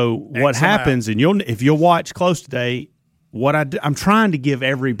 And so what happens, and if you'll watch close today, what I do, I'm trying to give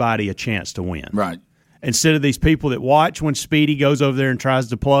everybody a chance to win. Right. Instead of these people that watch when Speedy goes over there and tries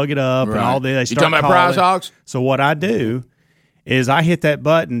to plug it up and all that. They start you talking about prize hogs? So what I do is I hit that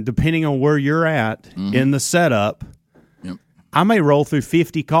button depending on where you're at in the setup. Yep. I may roll through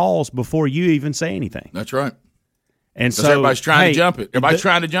 50 calls before you even say anything. That's right. And so everybody's trying to jump it. Everybody's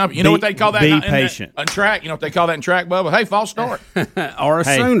trying to jump it. You know what they call that? Be patient. On track. You know what they call that in track, Bubba? Hey, false start. Or a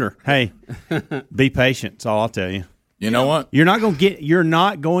sooner. Hey, be patient. That's all I'll tell you. You know what? You're not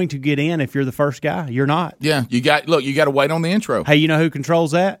going to get in if you're the first guy. You're not. Yeah, you got to wait on the intro. Hey, you know who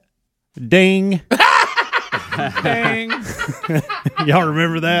controls that? Ding. Ding. Y'all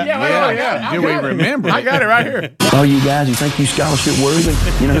remember that? Yeah. Do we remember? I got it right here. All you guys who think you scholarship worthy,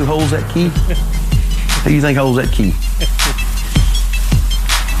 you know who holds that key? Who do you think holds that key?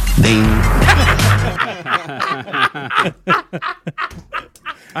 Ding.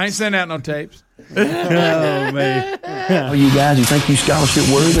 I ain't sending out no tapes. Oh, man. All you guys who think you scholarship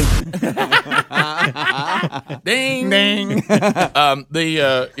worthy. Ding. Ding.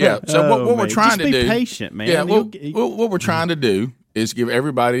 So what we're trying to do. Be patient, man. Yeah, what we're trying to do is give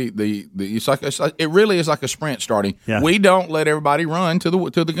everybody it really is like a sprint starting. Yeah. We don't let everybody run to the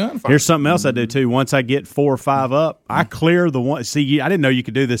gunfight. Here's something else I do too. Once I get 4 or 5 up, I clear the one. See, I didn't know you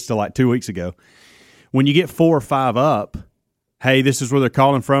could do this till like 2 weeks ago. When you get 4 or 5 up, hey, this is where they're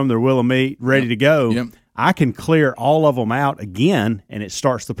calling from. They're willing meet, ready to go. Yep. I can clear all of them out again, and it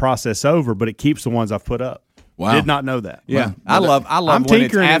starts the process over. But it keeps the ones I've put up. Wow. Did not know that. Yeah, Well, I love I'm when it's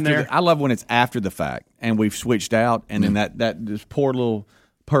tinkering in after. there. I love when it's after the fact, and we've switched out, and then that this poor little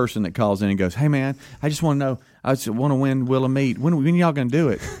person that calls in and goes, "Hey man, I just want to know. I just want to win Will and Meet. When y'all going to do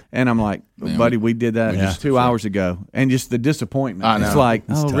it?" And I'm like, "Buddy, we did that just 2 hours ago," and just the disappointment. I know. It's like,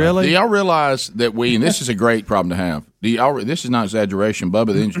 It's really? Do y'all realize that and this is a great problem to have. This is not exaggeration.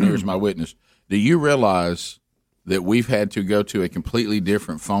 Bubba, the engineer, is my witness. Do you realize that we've had to go to a completely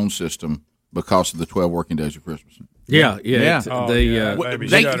different phone system because of the 12 working days of Christmas? Yeah. We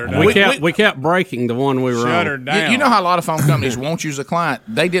kept breaking the one we were Shut on. her down. You know how a lot of phone companies won't use a client?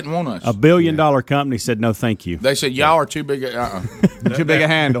 They didn't want us. $1 billion company said no, thank you. They said y'all are too big. Too big a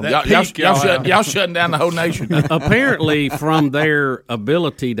handle. Y'all shutting down the whole nation. Apparently, from their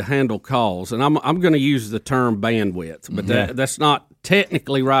ability to handle calls, and I'm going to use the term bandwidth, but that's not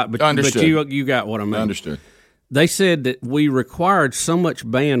technically right. But you got what I mean. Understood. They said that we required so much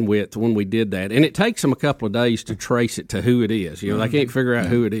bandwidth when we did that, and it takes them a couple of days to trace it to who it is. You know, they can't figure out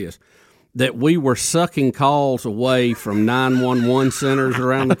who it is. That we were sucking calls away from 911 centers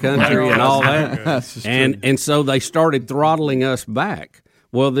around the country and all that, and so they started throttling us back.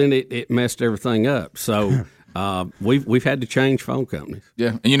 Well, then it messed everything up. So we've had to change phone companies.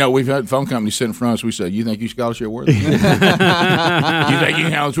 Yeah, and we've had phone companies sit in front of us. We say, "You think you scholarship worthy? You think you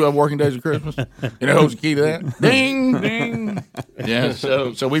can handle 12 working days of Christmas? You know who's the key to that? Ding, ding." Yeah.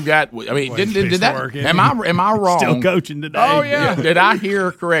 So we've got. I mean, did that? Am I wrong? Still coaching today. Oh yeah. Did I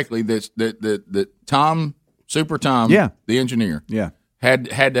hear correctly that Tom, Super Tom, the engineer, had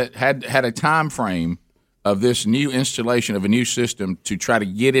a time frame of this new installation of a new system to try to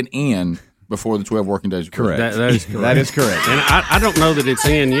get it in before the 12 working days. Correct. That is correct. That is correct. And I don't know that it's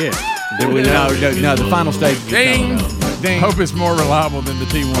in yet. Do we know? No, the final stage. Ding. Ding. Hope it's more reliable than the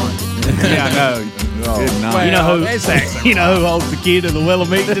T1. Yeah, I know. Good night. You know who holds the key to the Will of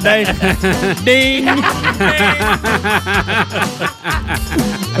Meat today? Ding.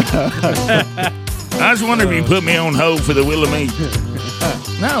 I was wondering if you put me on hold for the Will of Meat.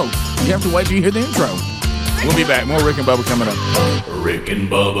 No, you have to wait till you hear the intro. We'll be back. More Rick and Bubba coming up. Rick and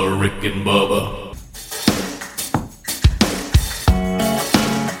Bubba, Rick and Bubba.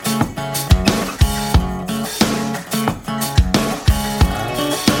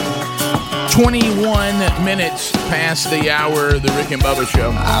 21 minutes past the hour of the Rick and Bubba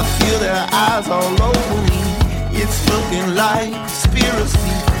Show. I feel their eyes all over me. It's looking like conspiracy.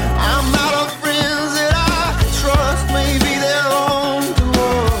 I'm out of friends that I trust. Maybe they're on the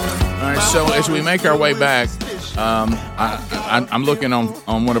run. All right, so as we make our way back, I'm looking on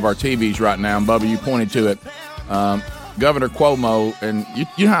one of our TVs right now, and Bubba, you pointed to it. Governor Cuomo, and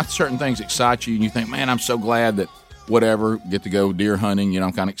you know how certain things excite you, and you think, man, I'm so glad that whatever, get to go deer hunting.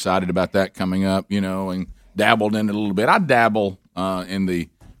 I'm kind of excited about that coming up, and dabbled in it a little bit. I dabble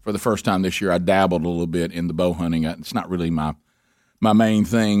for the first time this year, I dabbled a little bit in the bow hunting. It's not really my my main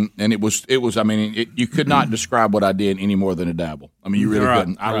thing, and it was. I mean, you could not describe what I did any more than a dabble. I mean, you really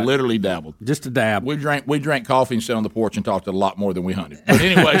couldn't. I literally dabbled, just a dab. We drank coffee and sat on the porch and talked a lot more than we hunted. But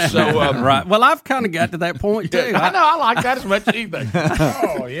anyway, so right. Well, I've kind of got to that point too. I know. I like that as much as anything.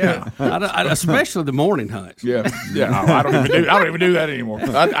 Oh yeah, especially the morning hunts. Yeah. I don't even do that anymore.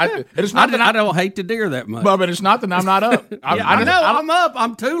 It's not that I don't hate the deer that much. But it's not that I'm not up. I know. I'm up.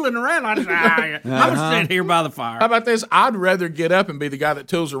 I'm tooling around. I'm gonna sit here by the fire. How about this? I'd rather get up and be the guy that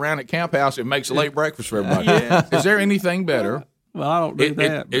tools around at Camp House and makes a late breakfast for everybody. Is there anything better? Well, I don't do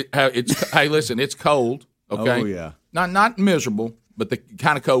that. Hey, listen, it's cold. Okay. Oh yeah. Not miserable, but the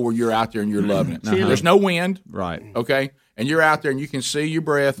kind of cold where you're out there and you're loving it. There's no wind. Right. Okay. And you're out there and you can see your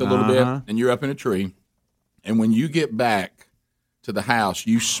breath a little bit, and you're up in a tree. And when you get back to the house,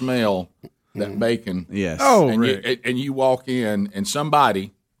 you smell that bacon. Yes. Oh, and you walk in, and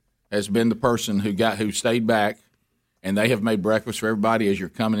somebody has been the person who stayed back, and they have made breakfast for everybody as you're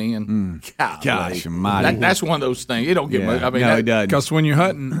coming in. Gosh almighty. That's one of those things. It don't get much. I mean, no, it doesn't. Because when you're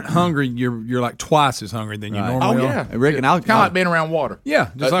hunting hungry, you're like twice as hungry than you normally are. Rick, and I'll kind of like being around water. Yeah,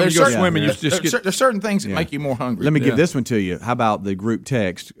 just like when you go swimming, you just get. There's certain things that make you more hungry. Let me give this one to you. How about the group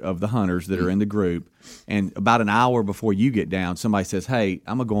text of the hunters that are in the group? And about an hour before you get down, somebody says, "Hey,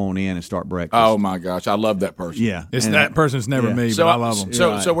 I'm gonna go on in and start breakfast." Oh my gosh, I love that person. Yeah, that person's never me, but I love them.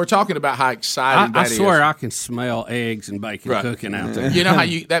 So we're talking about how exciting I that is. swear I can smell eggs and bacon cooking out there. You know how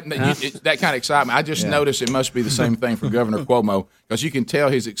that kind of excitement. I just noticed it must be the same thing for Governor Cuomo, because you can tell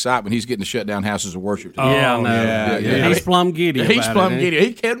his excitement. He's getting to shut down houses of worship. Yeah. He's plumb giddy. He's plumb giddy.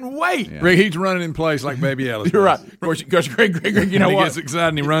 He can't wait. Rick, he's running in place like Baby Ellis. You're right. Of course, Greg, you know when what? He gets excited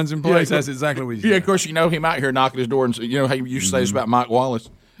and he runs in place. That's exactly what he's doing. Yeah, of course, you know him out here knocking his door, and you know how you used to say this about Mike Wallace.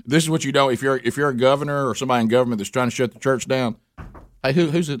 This is what you know if you're a governor or somebody in government that's trying to shut the church down. Hey,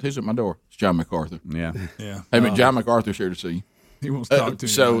 who's at my door? It's John MacArthur. Yeah. Hey, but John MacArthur's here to see you. He wants to talk to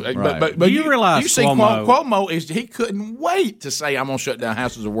you. So, right. but you realize you see Cuomo is he couldn't wait to say I'm going to shut down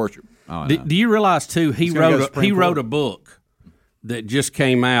houses of worship. Oh, no. Do you realize too? He wrote a book that just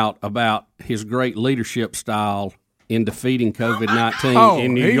came out about his great leadership style in defeating COVID-19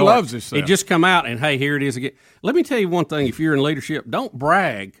 in New York. He loves this stuff. It just come out, and hey, here it is again. Let me tell you one thing: if you're in leadership, don't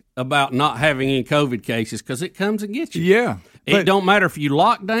brag about not having any COVID cases, because it comes and gets you. Yeah. It don't matter if you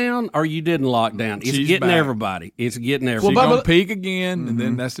lock down or you didn't lock down. It's getting back. everybody. It's getting everybody. Well, going to peak again, and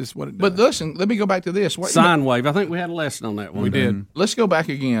then that's just what it does. But listen, let me go back to this. Sine wave. I think we had a lesson on that one. We did. Let's go back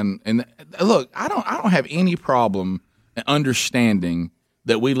again. And look, I don't have any problem understanding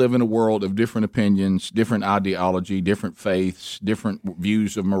that we live in a world of different opinions, different ideology, different faiths, different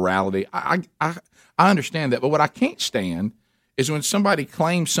views of morality. I understand that. But what I can't stand is when somebody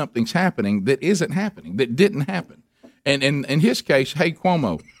claims something's happening that isn't happening, that didn't happen. And in his case, hey,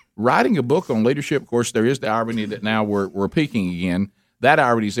 Cuomo, writing a book on leadership, of course, there is the irony that now we're peaking again. That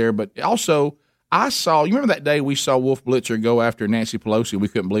irony's there. But also, you remember that day we saw Wolf Blitzer go after Nancy Pelosi? We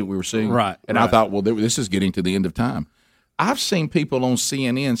couldn't believe what we were seeing. Right. And I thought, well, this is getting to the end of time. I've seen people on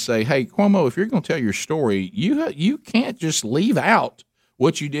CNN say, hey, Cuomo, if you're going to tell your story, you can't just leave out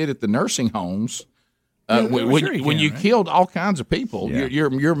what you did at the nursing homes. When you killed all kinds of people,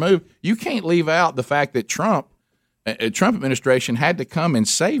 your move, you can't leave out the fact that Trump administration had to come and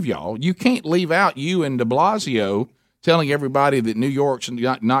save y'all. You can't leave out you and de Blasio telling everybody that New York's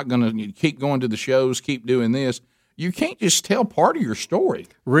not going to keep going to the shows, keep doing this. You can't just tell part of your story.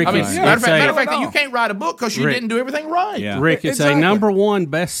 Rick, matter of fact, you can't write a book because you didn't do everything right. Yeah. Rick, it's a #1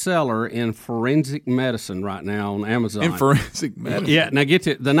 bestseller in forensic medicine right now on Amazon. In forensic medicine? Yeah, now get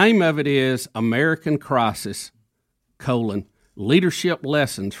to it. The name of it is American Crisis, Leadership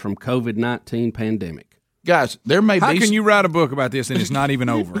Lessons from COVID-19 Pandemic. Guys, there may be... How can you write a book about this and it's not even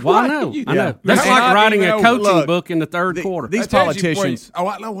over? Well, I know. That's like writing a coaching book in the third quarter. These politicians...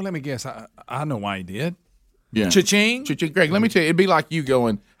 well, let me guess. I know why he did. Yeah. Cha-ching. Greg, let me tell you, it'd be like you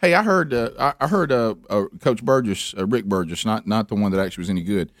going, hey, I heard Coach Burgess, Rick Burgess, not the one that actually was any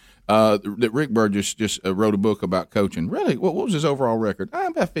good, that Rick Burgess just wrote a book about coaching. Really? What was his overall record?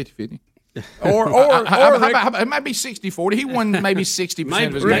 About 50-50. Or it might be 60-40. He won maybe 60%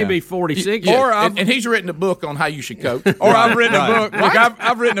 of his game. Maybe 46. Yeah. And he's written a book on how you should coach. Or I've written a book. Look,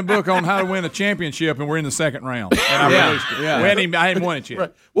 I've written a book on how to win a championship, and we're in the second round. And I released it. I hadn't won it yet.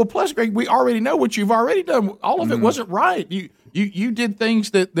 Right. Well, plus, Greg, we already know what you've already done. All of it wasn't right. You did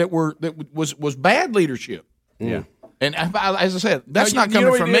things that was bad leadership. Yeah. And as I said, that's not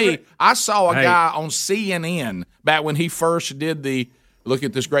coming from me. I saw a guy on CNN back when he first did the look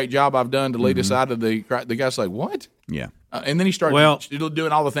at this great job I've done to lead us out of the guy's like, what? Yeah. And then he started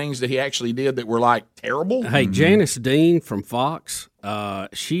doing all the things that he actually did that were like terrible. Hey, Janice Dean from Fox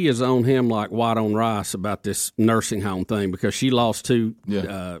she is on him like white on rice about this nursing home thing because she lost two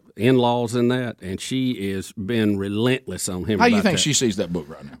in-laws in that, and she has been relentless on him. How do you think that. she sees that book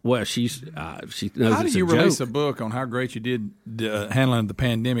right now? Well, she knows How do it's you a release joke. a book on how great you did handling the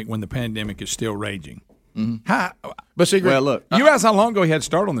pandemic when the pandemic is still raging? But see, Greg, Well, look, You asked how long ago he had to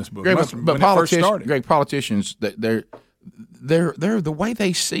start on this book. Greg, Must have but been when it first politicians, started. Greg, politicians, they're the way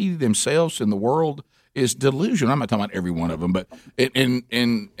they see themselves in the world is delusional. I'm not talking about every one of them, but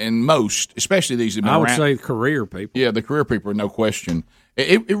in most, especially these have been I would around- say career people. Yeah, the career people, no question.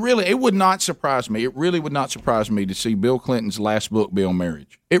 It really would not surprise me. It really would not surprise me to see Bill Clinton's last book be on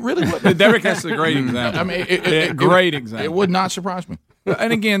marriage. It really would. Derek, that's a great example. I mean, great example. It would not surprise me.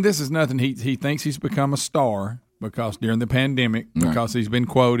 And again, this is nothing. He thinks he's become a star because during the pandemic, because he's been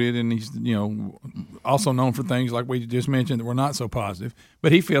quoted, and he's also known for things like we just mentioned that were not so positive.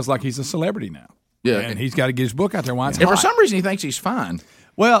 But he feels like he's a celebrity now. Yeah, and he's got to get his book out there. Why it's and for hot. some reason he thinks he's fine.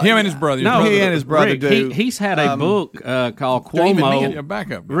 Well, him and his brother. No, he and his brother Rick, do. He's had a book called even Cuomo. men. Yeah,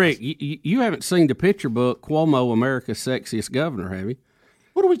 back up, guys. Rick, you haven't seen the picture book Cuomo, America's Sexiest Governor, have you?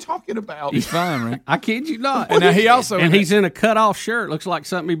 What are we talking about? He's fine, Rick. I kid you not. And now he also he's in a cut-off shirt. Looks like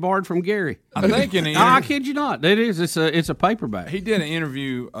something he borrowed from Gary. I think in the I kid you not. It is. It's a paperback. he did an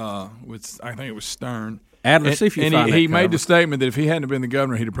interview with I think it was Stern. Adler, see if you and find he that made cover. the statement that if he hadn't been the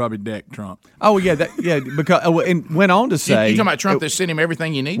governor, he'd have probably decked Trump. Oh yeah, because and went on to say You talking about Trump that sent him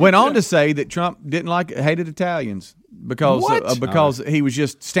everything you need? went on to say that Trump hated Italians because he was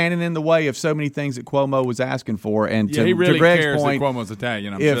just standing in the way of so many things that Cuomo was asking for. And Yeah, he really to Greg's cares point, that Cuomo's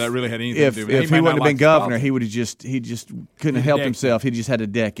Italian. I'm sure that really had anything if, to do with it. if he might wouldn't not have been like governor, his he would have he just couldn't have helped himself. He just had to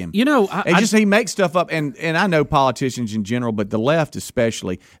deck him. You know, he makes stuff up, and I know politicians in general, but the left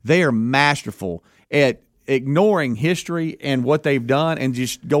especially, they are masterful at ignoring history and what they've done and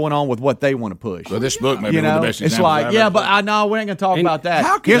just going on with what they want to push. Well, this book may be one of the best it's examples like, I've yeah, ever but seen. I know we ain't gonna talk about that.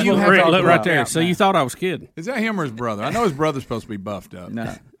 how can Here's you what have we're Rick, talking look right about. there. So you thought I was kidding? Is that him or his brother? I know his brother's supposed to be buffed up.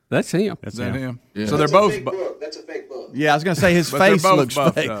 No. That's him. Is that him? Yeah. So they're both. That's a fake book. Yeah, I was gonna say his But they're face both looks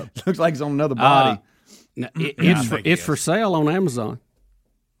buffed fake. up. Looks like he's on another body. It's for sale on Amazon.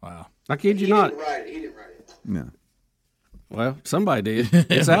 Wow. I kid you not. He didn't write it. No. Well, somebody did.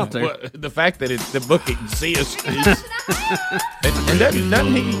 It's out there. Well, the fact that the book exists, and doesn't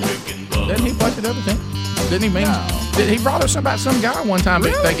he push it other thing? Didn't he mean? He brought us about some guy one time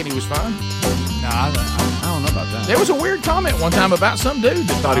thinking he was fine. No, I don't know about that. There was a weird comment one time about some dude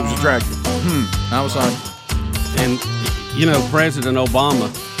that thought he was attractive. I was like, And you know, President Obama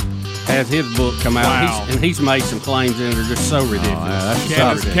has his book come out, Wow. he's made some claims in it that are just so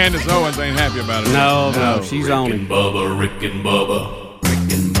ridiculous. Candace Owens ain't happy about it. No, she's on him. Bubba, Rick and Bubba.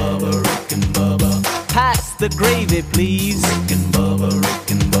 Rick and Bubba, Rick and Bubba. Pass the gravy, please. Rick and Bubba,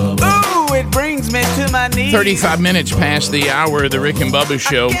 Rick and Bubba. Ooh, it brings me to my knees. 35 minutes past the hour of the Rick and Bubba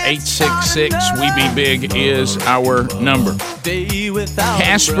Show. 866-WE-BE-BIG is our number. Day without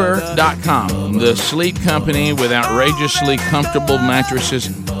Casper.com, the sleep company with outrageously comfortable mattresses.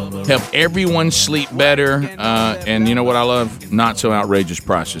 Help everyone sleep better. And you know what I love? Not so outrageous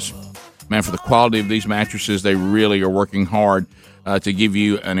prices. Man, for the quality of these mattresses, they really are working hard to give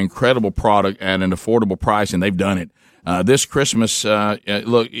you an incredible product at an affordable price, and they've done it. This Christmas,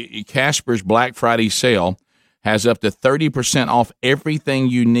 look, Casper's Black Friday sale has up to 30% off everything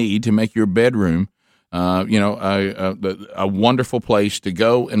you need to make your bedroom a wonderful place to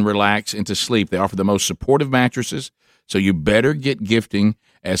go and relax and to sleep. They offer the most supportive mattresses, so you better get gifting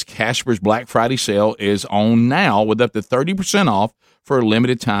as Casper's Black Friday sale is on now with up to 30% off for a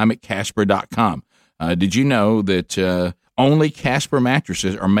limited time at Casper.com. Did you know that only Casper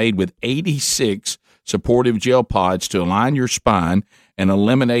mattresses are made with 86 supportive gel pods to align your spine and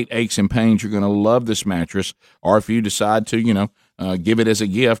eliminate aches and pains? You're going to love this mattress, or if you decide to, give it as a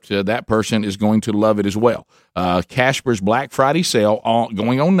gift, that person is going to love it as well. Casper's Black Friday sale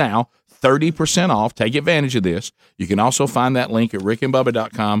going on now, 30% off. Take advantage of this. You can also find that link at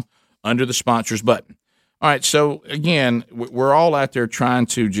rickandbubba.com under the sponsors button. All right, so again, we're all out there trying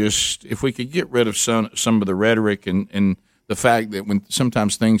to just, if we could get rid of some of the rhetoric and the fact that when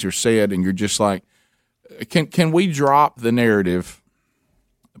sometimes things are said and you're just like, can we drop the narrative,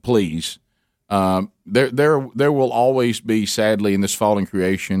 please? There will always be, sadly, in this fallen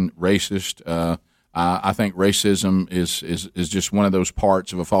creation, racist. I think racism is just one of those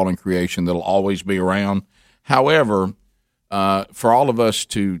parts of a fallen creation that'll always be around. However, for all of us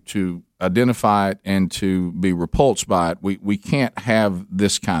to identify it and to be repulsed by it, we can't have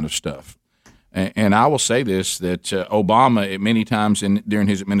this kind of stuff. And I will say this, that Obama, many times during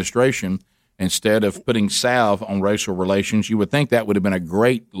his administration, instead of putting salve on racial relations, you would think that would have been a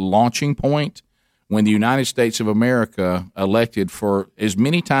great launching point when the United States of America elected for as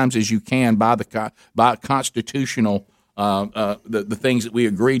many times as you can by constitutional the things that we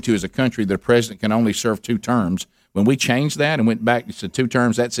agreed to as a country that a president can only serve 2 terms. When we changed that and went back to 2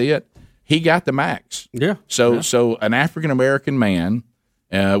 terms, that's it. He got the max. Yeah. So an African American man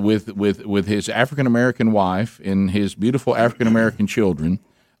with his African American wife and his beautiful African American children,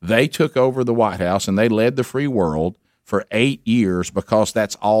 they took over the White House and they led the free world for 8 years because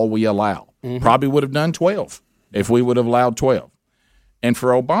that's all we allow. Probably would have done 12 if we would have allowed 12. And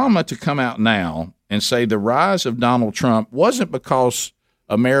for Obama to come out now and say the rise of Donald Trump wasn't because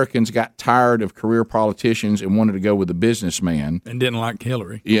Americans got tired of career politicians and wanted to go with a businessman. And didn't like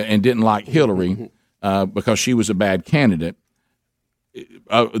Hillary. Yeah, and didn't like Hillary because she was a bad candidate.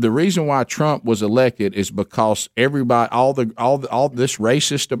 The reason why Trump was elected is because everybody, all this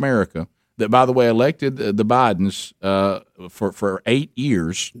racist America that, by the way, elected the Bidens for 8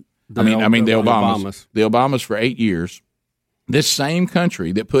 years. The Obamas for 8 years. This same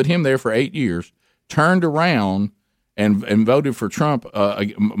country that put him there for 8 years turned around and voted for Trump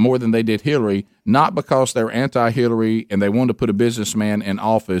more than they did Hillary, not because they're anti-Hillary and they wanted to put a businessman in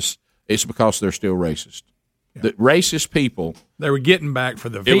office. It's because they're still racist. Yeah. The racist people. They were getting back for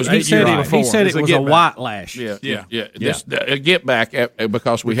the. He said it was a white lash. Yeah. A get back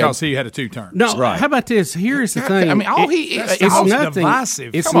because he had a 2 terms. No, right. How about this? Here's the thing. I mean, it's nothing.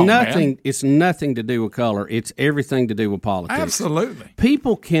 Divisive. It's nothing. It's nothing to do with color. It's everything to do with politics. Absolutely.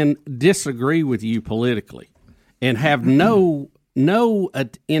 People can disagree with you politically and have no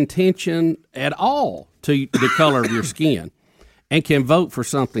intention at all to the color of your skin, and can vote for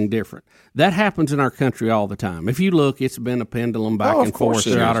something different. That happens in our country all the time. If you look, it's been a pendulum back and forth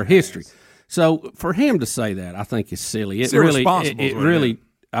throughout our history. So for him to say that, I think is silly. It really,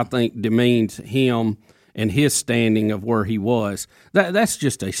 I think, demeans him and his standing of where he was. That's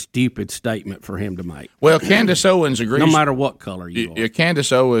just a stupid statement for him to make. Well, Candace Owens agrees. No matter what color you are.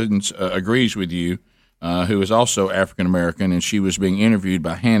 Candace Owens agrees with you, who is also African American, and she was being interviewed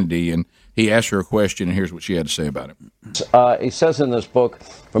by Hannity, and he asked her a question, and here's what she had to say about it. He says in this book,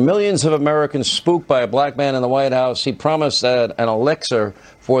 for millions of Americans spooked by a black man in the White House, he promised an elixir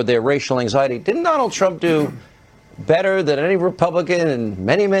for their racial anxiety. Didn't Donald Trump do better than any Republican in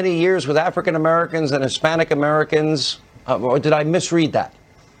many, many years with African Americans and Hispanic Americans? Or did I misread that?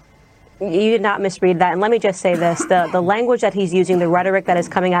 You did not misread that. And let me just say this. The language that he's using, the rhetoric that is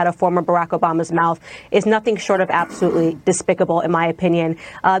coming out of former Barack Obama's mouth is nothing short of absolutely despicable, in my opinion.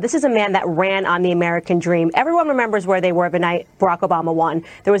 This is a man that ran on the American dream. Everyone remembers where they were the night Barack Obama won.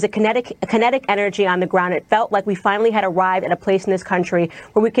 There was a kinetic energy on the ground. It felt like we finally had arrived at a place in this country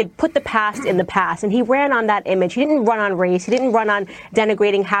where we could put the past in the past. And he ran on that image. He didn't run on race. He didn't run on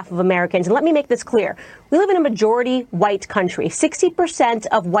denigrating half of Americans. And let me make this clear. We live in a majority white country. 60%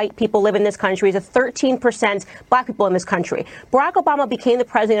 of white people live in this country. There's 13% black people in this country. Barack Obama became the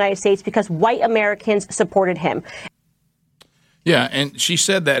president of the United States because white Americans supported him. Yeah, and she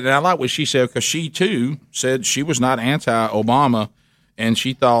said that, and I like what she said because she, too, said she was not anti-Obama, and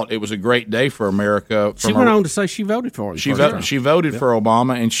she thought it was a great day for America. She went on to say she voted for him. She voted for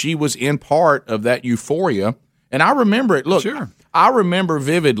Obama, and she was in part of that euphoria. And I remember it. Look, I remember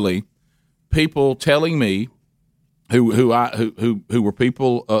vividly people telling me who were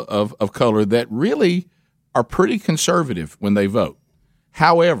people of color that really are pretty conservative when they vote.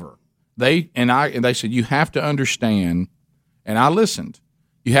 However, they said you have to understand, and I listened.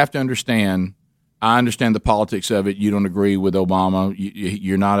 You have to understand. I understand the politics of it. You don't agree with Obama.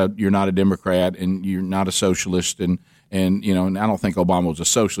 You're not a Democrat, and you're not a socialist, and you know. And I don't think Obama was a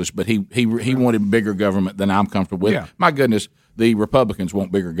socialist, but he wanted bigger government than I'm comfortable with. Yeah. My goodness. The Republicans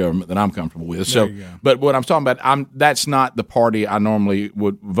want bigger government than I'm comfortable with. So, but what I'm talking about, that's not the party I normally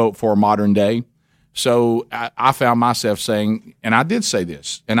would vote for modern day. So I found myself saying, and I did say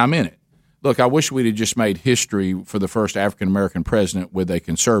this, and I'm in it. Look, I wish we'd have just made history for the first African American president with a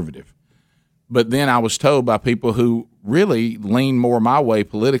conservative. But then I was told by people who really leaned more my way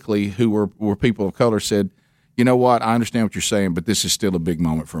politically, who were people of color, said, you know what, I understand what you're saying, but this is still a big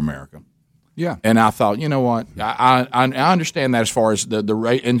moment for America. Yeah, and I thought, you know what, I understand that as far as the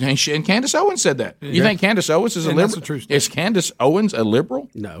rate, and Candace Owens said that. You think Candace Owens is a liberal? That's a true statement. Is Candace Owens a liberal?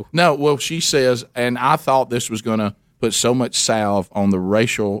 No. Well, she says, and I thought this was going to put so much salve on the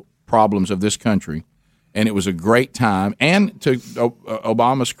racial problems of this country, and it was a great time. And to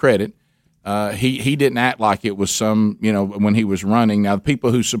Obama's credit, he didn't act like it was some, when he was running. Now, the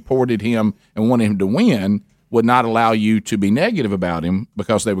people who supported him and wanted him to win would not allow you to be negative about him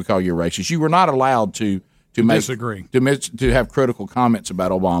because they would call you a racist. You were not allowed to disagree, to have critical comments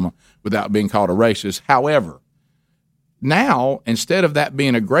about Obama without being called a racist. However, now, instead of that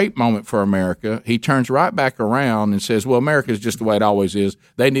being a great moment for America, he turns right back around and says, well, America is just the way it always is.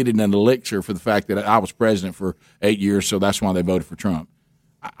 They needed an elixir for the fact that I was president for 8 years, so that's why they voted for Trump.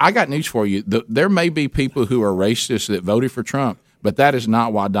 I got news for you. There may be people who are racist that voted for Trump, but that is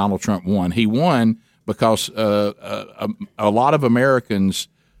not why Donald Trump won. He won because a lot of Americans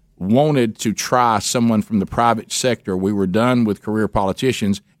wanted to try someone from the private sector. We were done with career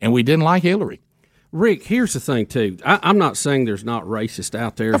politicians, and we didn't like Hillary. Rick, here's the thing, too. I'm not saying there's not racists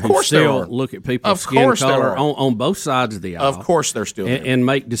out there of who course still there are. look at people's skin color on both sides of the aisle. Of course they're still there. And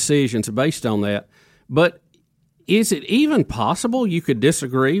make decisions based on that. But is it even possible you could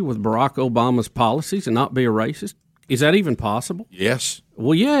disagree with Barack Obama's policies and not be a racist? Is that even possible? Yes.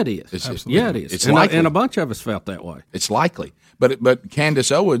 Well, yeah, it is. Absolutely. Yeah, it is. It's and, likely. And a bunch of us felt that way. It's likely. But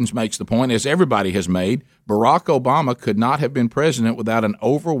Candace Owens makes the point, as everybody has made, Barack Obama could not have been president without an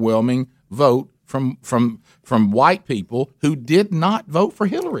overwhelming vote from white people who did not vote for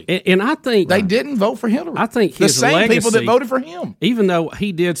Hillary. And I think they didn't vote for Hillary. I think the his same legacy, people that voted for him. Even though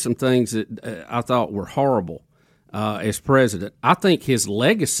he did some things that I thought were horrible as president, I think his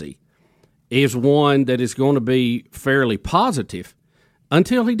legacy is one that is going to be fairly positive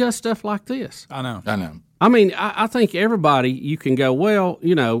until he does stuff like this. I know. I mean, I think everybody, you can go, well,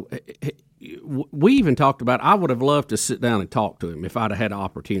 you know, we even talked about, I would have loved to sit down and talk to him if I'd have had an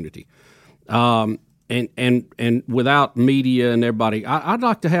opportunity. And without media and everybody, I'd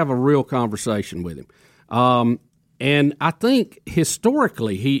like to have a real conversation with him. And I think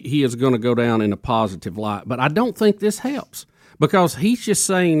historically he is going to go down in a positive light, but I don't think this helps. Because he's just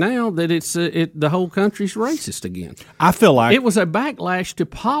saying now that the whole country's racist again. I feel like it was a backlash to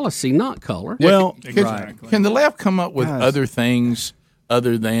policy, not color. Well, can the left come up with other things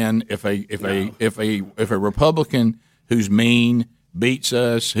other than if a Republican who's mean beats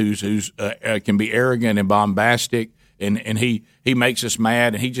us, who's can be arrogant and bombastic, and he makes us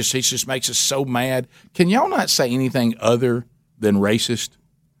mad, and he just makes us so mad? Can y'all not say anything other than racist?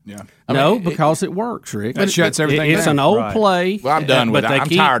 Yeah. Because it works, Rick. It shuts everything It's down. an old play. Well, I'm done with it. I'm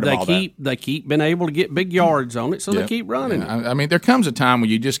tired of all that. They keep being able to get big yards on it, so they keep running it. I mean, there comes a time when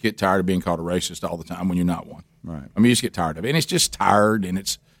you just get tired of being called a racist all the time when you're not one. Right. I mean, you just get tired of it. And it's just tired, and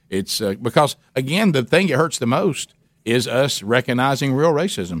it's because, again, the thing that hurts the most is us recognizing real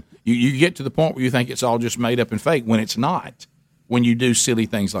racism. You get to the point where you think it's all just made up and fake when it's not, when you do silly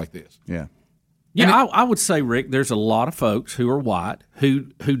things like this. Yeah. Yeah, I would say, Rick, there's a lot of folks who are white who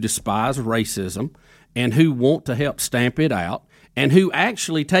despise racism and who want to help stamp it out and who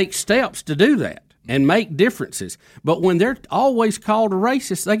actually take steps to do that and make differences. But when they're always called a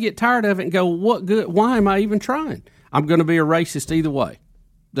racist, they get tired of it and go, what good? Why am I even trying? I'm going to be a racist either way.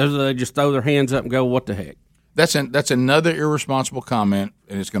 They just throw their hands up and go, what the heck? That's another irresponsible comment,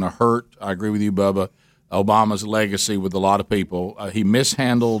 and it's going to hurt, I agree with you, Bubba, Obama's legacy with a lot of people. He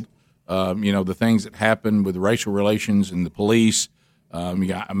mishandled the things that happened with racial relations and the police. I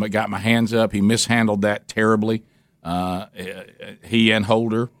got my hands up. He mishandled that terribly. He and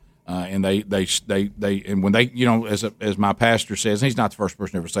Holder, and they and when they as my pastor says, and he's not the first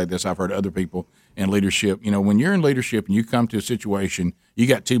person to ever say this. I've heard other people in leadership. When you're in leadership and you come to a situation, you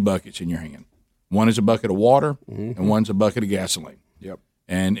got two buckets in your hand. One is a bucket of water, and one's a bucket of gasoline. Yep.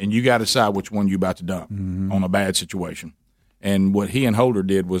 And you got to decide which one you're about to dump on a bad situation. And what he and Holder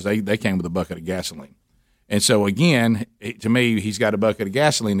did was they came with a bucket of gasoline. And so, again, to me, he's got a bucket of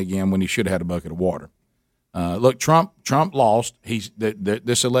gasoline again when he should have had a bucket of water. Look, Trump lost.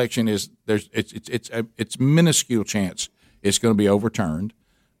 This election it's minuscule chance it's going to be overturned.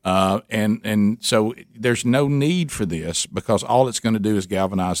 And so there's no need for this because all it's going to do is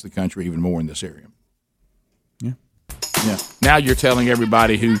galvanize the country even more in this area. Yeah. Now you're telling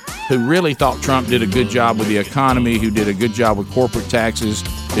everybody who really thought Trump did a good job with the economy, who did a good job with corporate taxes,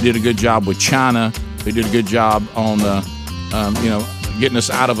 who did a good job with China, who did a good job on getting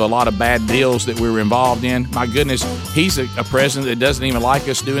us out of a lot of bad deals that we were involved in. My goodness, he's a president that doesn't even like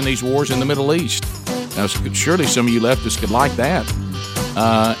us doing these wars in the Middle East. Now, surely some of you leftists could like that.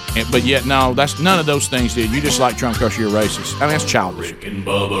 But yet, no, that's none of those things, dude. You just like Trump because you're a racist. I mean, that's childish. Rick and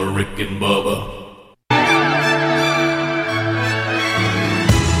Bubba.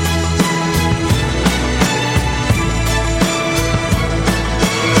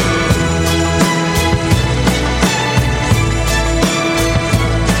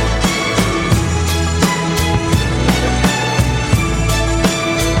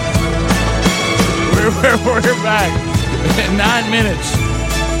 We're back. 9 minutes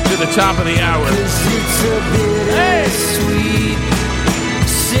to the top of the hour. Hey!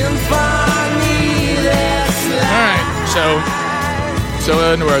 All right. So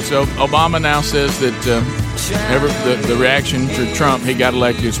in other words, Obama now says that the reaction to Trump, he got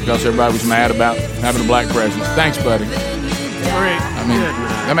elected, is because everybody was mad about having a black president. Thanks, buddy. I mean,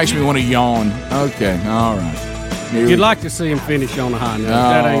 that makes me want to yawn. Okay, all right. You'd like to see him finish on a high note.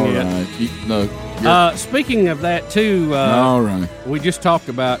 That ain't it. Look, speaking of that, too, all right. We just talked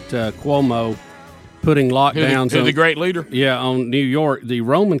about Cuomo putting lockdowns on the great leader. Yeah, on New York. The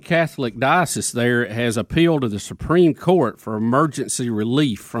Roman Catholic Diocese there has appealed to the Supreme Court for emergency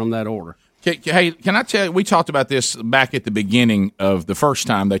relief from that order. Hey, can I tell you, we talked about this back at the beginning of the first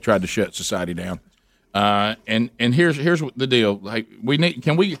time they tried to shut society down. And here's the deal. Like,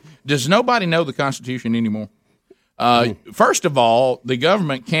 does nobody know the Constitution anymore? First of all, the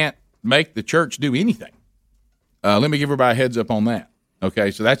government can't make the church do anything. Let me give everybody a heads up on that. Okay,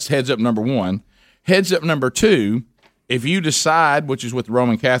 so that's heads up number one. Heads up number two, if you decide, which is what the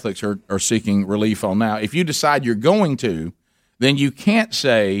Roman Catholics are seeking relief on now, if you decide you're going to, then you can't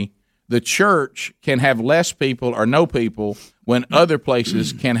say the church can have less people or no people when other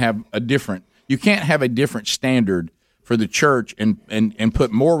places can have a different. You can't have a different standard for the church and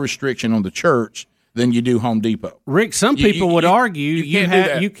put more restriction on the church than you do Home Depot. Rick, some people would argue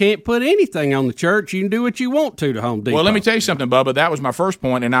you can't put anything on the church. You can do what you want to Home Depot. Well, let me tell you something, Bubba. That was my first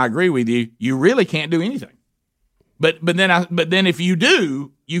point, and I agree with you. You really can't do anything. But then if you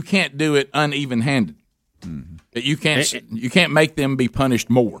do, you can't do it uneven-handed. Mm-hmm. You can't make them be punished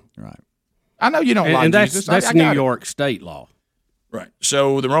more. Right. I know you don't like Jesus. That's New it. York state law. Right.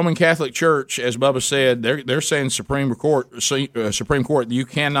 So the Roman Catholic Church, as Bubba said, they're saying Supreme Court, he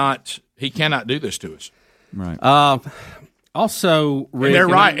cannot do this to us. Right. Also, Rick,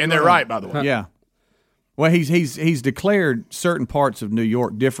 and they're right, by the way. Yeah. Well, he's declared certain parts of New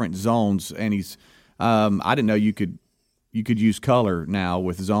York different zones, and he's I didn't know you could use color now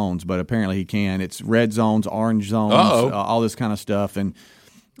with zones, but apparently he can. It's red zones, orange zones, all this kind of stuff, and.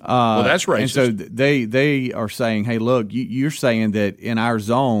 Well, that's racist. And so they are saying, hey, look, you're saying that in our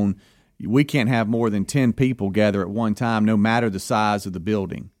zone we can't have more than 10 people gather at one time, no matter the size of the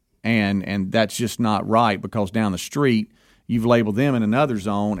building, and that's just not right, because down the street you've labeled them in another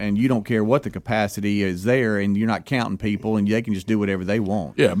zone, and you don't care what the capacity is there, and you're not counting people, and they can just do whatever they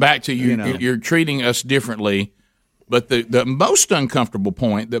want. Yeah, back to you're treating us differently. But the most uncomfortable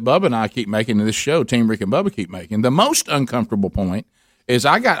point that Bubba and I keep making in this show, Team Rick and Bubba keep making, the most uncomfortable point is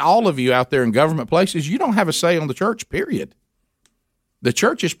I got all of you out there in government places. You don't have a say on the church, period. The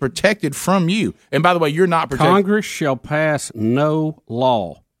church is protected from you. And by the way, you're not protected. Congress shall pass no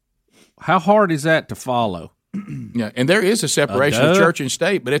law. How hard is that to follow? Yeah, and there is a separation of church and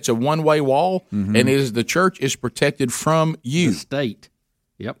state, but it's a one-way wall, and it is the church is protected from you. The state.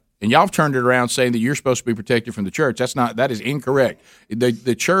 Yep. And y'all have turned it around saying that you're supposed to be protected from the church. That is incorrect.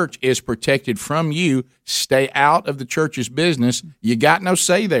 The church is protected from you. Stay out of the church's business. You got no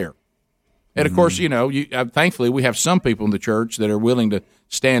say there. And of course, thankfully we have some people in the church that are willing to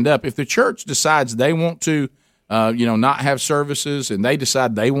stand up. If the church decides they want to, not have services, and they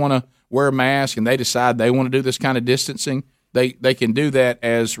decide they want to wear a mask, and they decide they want to do this kind of distancing, they can do that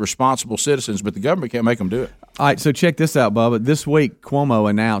as responsible citizens, but the government can't make them do it. All right, so check this out, Bubba. This week, Cuomo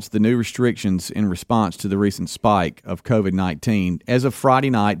announced the new restrictions in response to the recent spike of COVID-19. As of Friday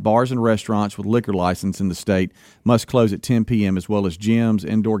night, bars and restaurants with liquor license in the state must close at 10 p.m., as well as gyms,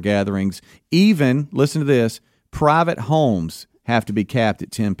 indoor gatherings. Even, listen to this, private homes have to be capped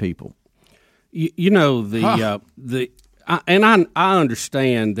at 10 people. I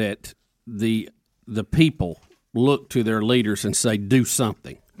understand that the people look to their leaders and say, do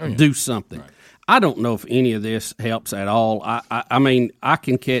something. Do something. Right. I don't know if any of this helps at all. I mean, I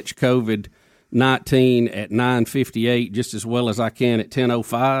can catch COVID-19 at 9:58 just as well as I can at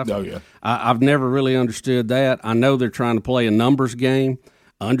 10:05. Oh, yeah. I've never really understood that. I know they're trying to play a numbers game.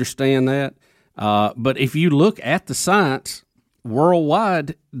 I understand that. But if you look at the science,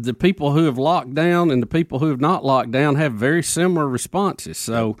 worldwide, the people who have locked down and the people who have not locked down have very similar responses.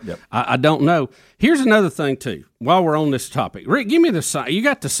 So yep. I don't know. Here's another thing, too, while we're on this topic. Rick, give me the science. You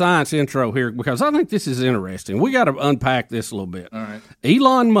got the science intro here, because I think this is interesting. We got to unpack this a little bit. All right.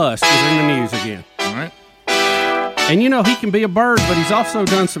 Elon Musk is in the news again. All right. And, he can be a bird, but he's also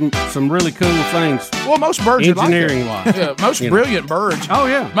done some really cool things. Well, most birds engineering-wise. Like yeah, most brilliant birds. Oh,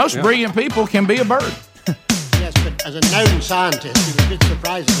 yeah. Most brilliant people can be a bird. Yes, but as a known scientist, it was a bit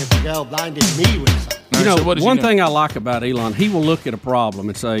surprising if the girl blinded me with something. One thing I like about Elon, he will look at a problem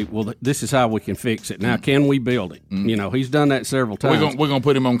and say, well, this is how we can fix it. Now, can we build it? He's done that several times. We're going to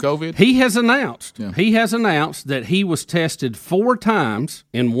put him on COVID? He has announced that he was tested 4 times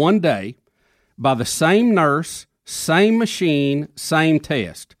in one day by the same nurse, same machine, same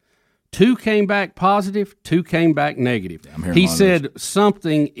test. 2 came back positive, 2 came back negative. He said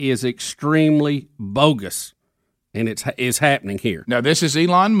something is extremely bogus, and it's happening here. Now, this is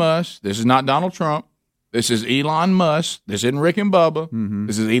Elon Musk. This is not Donald Trump. This is Elon Musk. This isn't Rick and Bubba. Mm-hmm.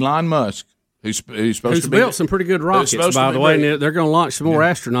 This is Elon Musk, who's supposed to be built some pretty good rockets, by the way. And they're going to launch some more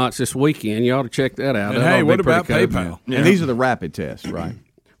astronauts this weekend. You ought to check that out. And hey, what about PayPal? Yeah. And these are the rapid tests, right?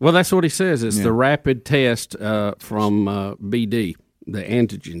 Well, that's what he says. It's the rapid test from BD, the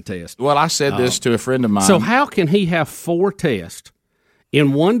antigen test. Well, I said this to a friend of mine. So how can he have 4 tests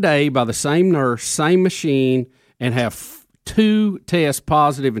in one day by the same nurse, same machine, and have 2 tests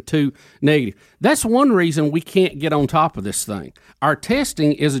positive and 2 negative? That's one reason we can't get on top of this thing. Our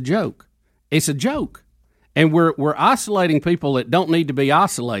testing is a joke. It's a joke. And we're isolating people that don't need to be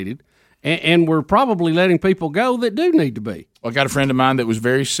isolated, and we're probably letting people go that do need to be. Well, I got a friend of mine that was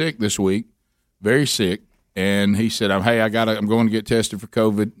very sick this week, very sick, and he said, "Hey, I'm going to get tested for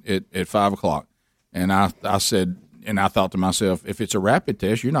COVID at 5 o'clock." And I said, and I thought to myself, if it's a rapid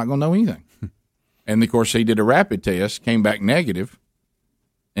test, you're not going to know anything. And of course, he did a rapid test, came back negative,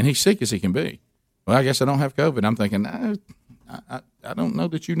 and he's sick as he can be. Well, I guess I don't have COVID. I'm thinking, I don't know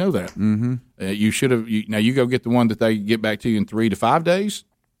that you know that. Mm-hmm. You should have. Now you go get the one that they get back to you in 3 to 5 days,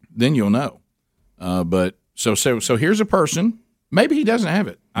 then you'll know. But so here's a person. Maybe he doesn't have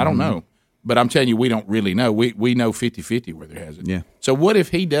it. I don't know. But I'm telling you, we don't really know. We know 50-50 whether he has it. Yeah. So what if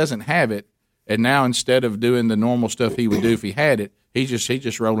he doesn't have it, and now instead of doing the normal stuff he would do if he had it, he's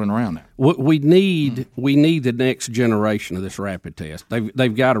just rolling around now? We need the next generation of this rapid test.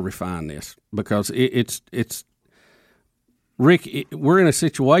 They've got to refine this because it's Rick. We're in a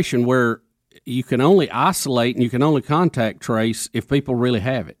situation where you can only isolate and you can only contact trace if people really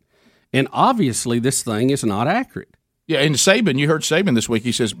have it, and obviously this thing is not accurate. Yeah, and Saban, you heard Saban this week.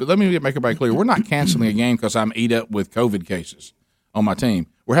 He says, but let me make everybody clear. We're not canceling a game because I'm eat up with COVID cases on my team.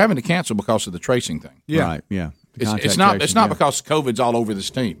 We're having to cancel because of the tracing thing. Yeah. Right, yeah. It's not because COVID's all over this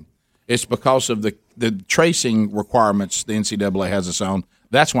team. It's because of the tracing requirements the NCAA has us on.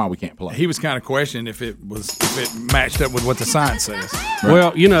 That's why we can't play. He was kind of questioning if it matched up with what the science says.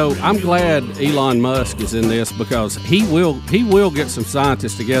 Right. Well, I'm glad Elon Musk is in this because he will get some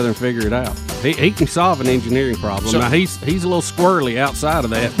scientists together and figure it out. He can solve an engineering problem. Now he's a little squirrely outside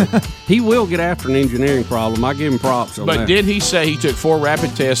of that. But he will get after an engineering problem. I give him props on that. But did he say he took 4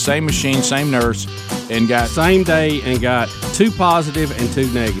 rapid tests, same machine, same nurse, and got same day and got 2 positive and 2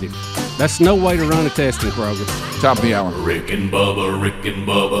 negative? That's no way to run a testing program. Top of the hour. Rick and Bubba, Rick and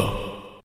Bubba.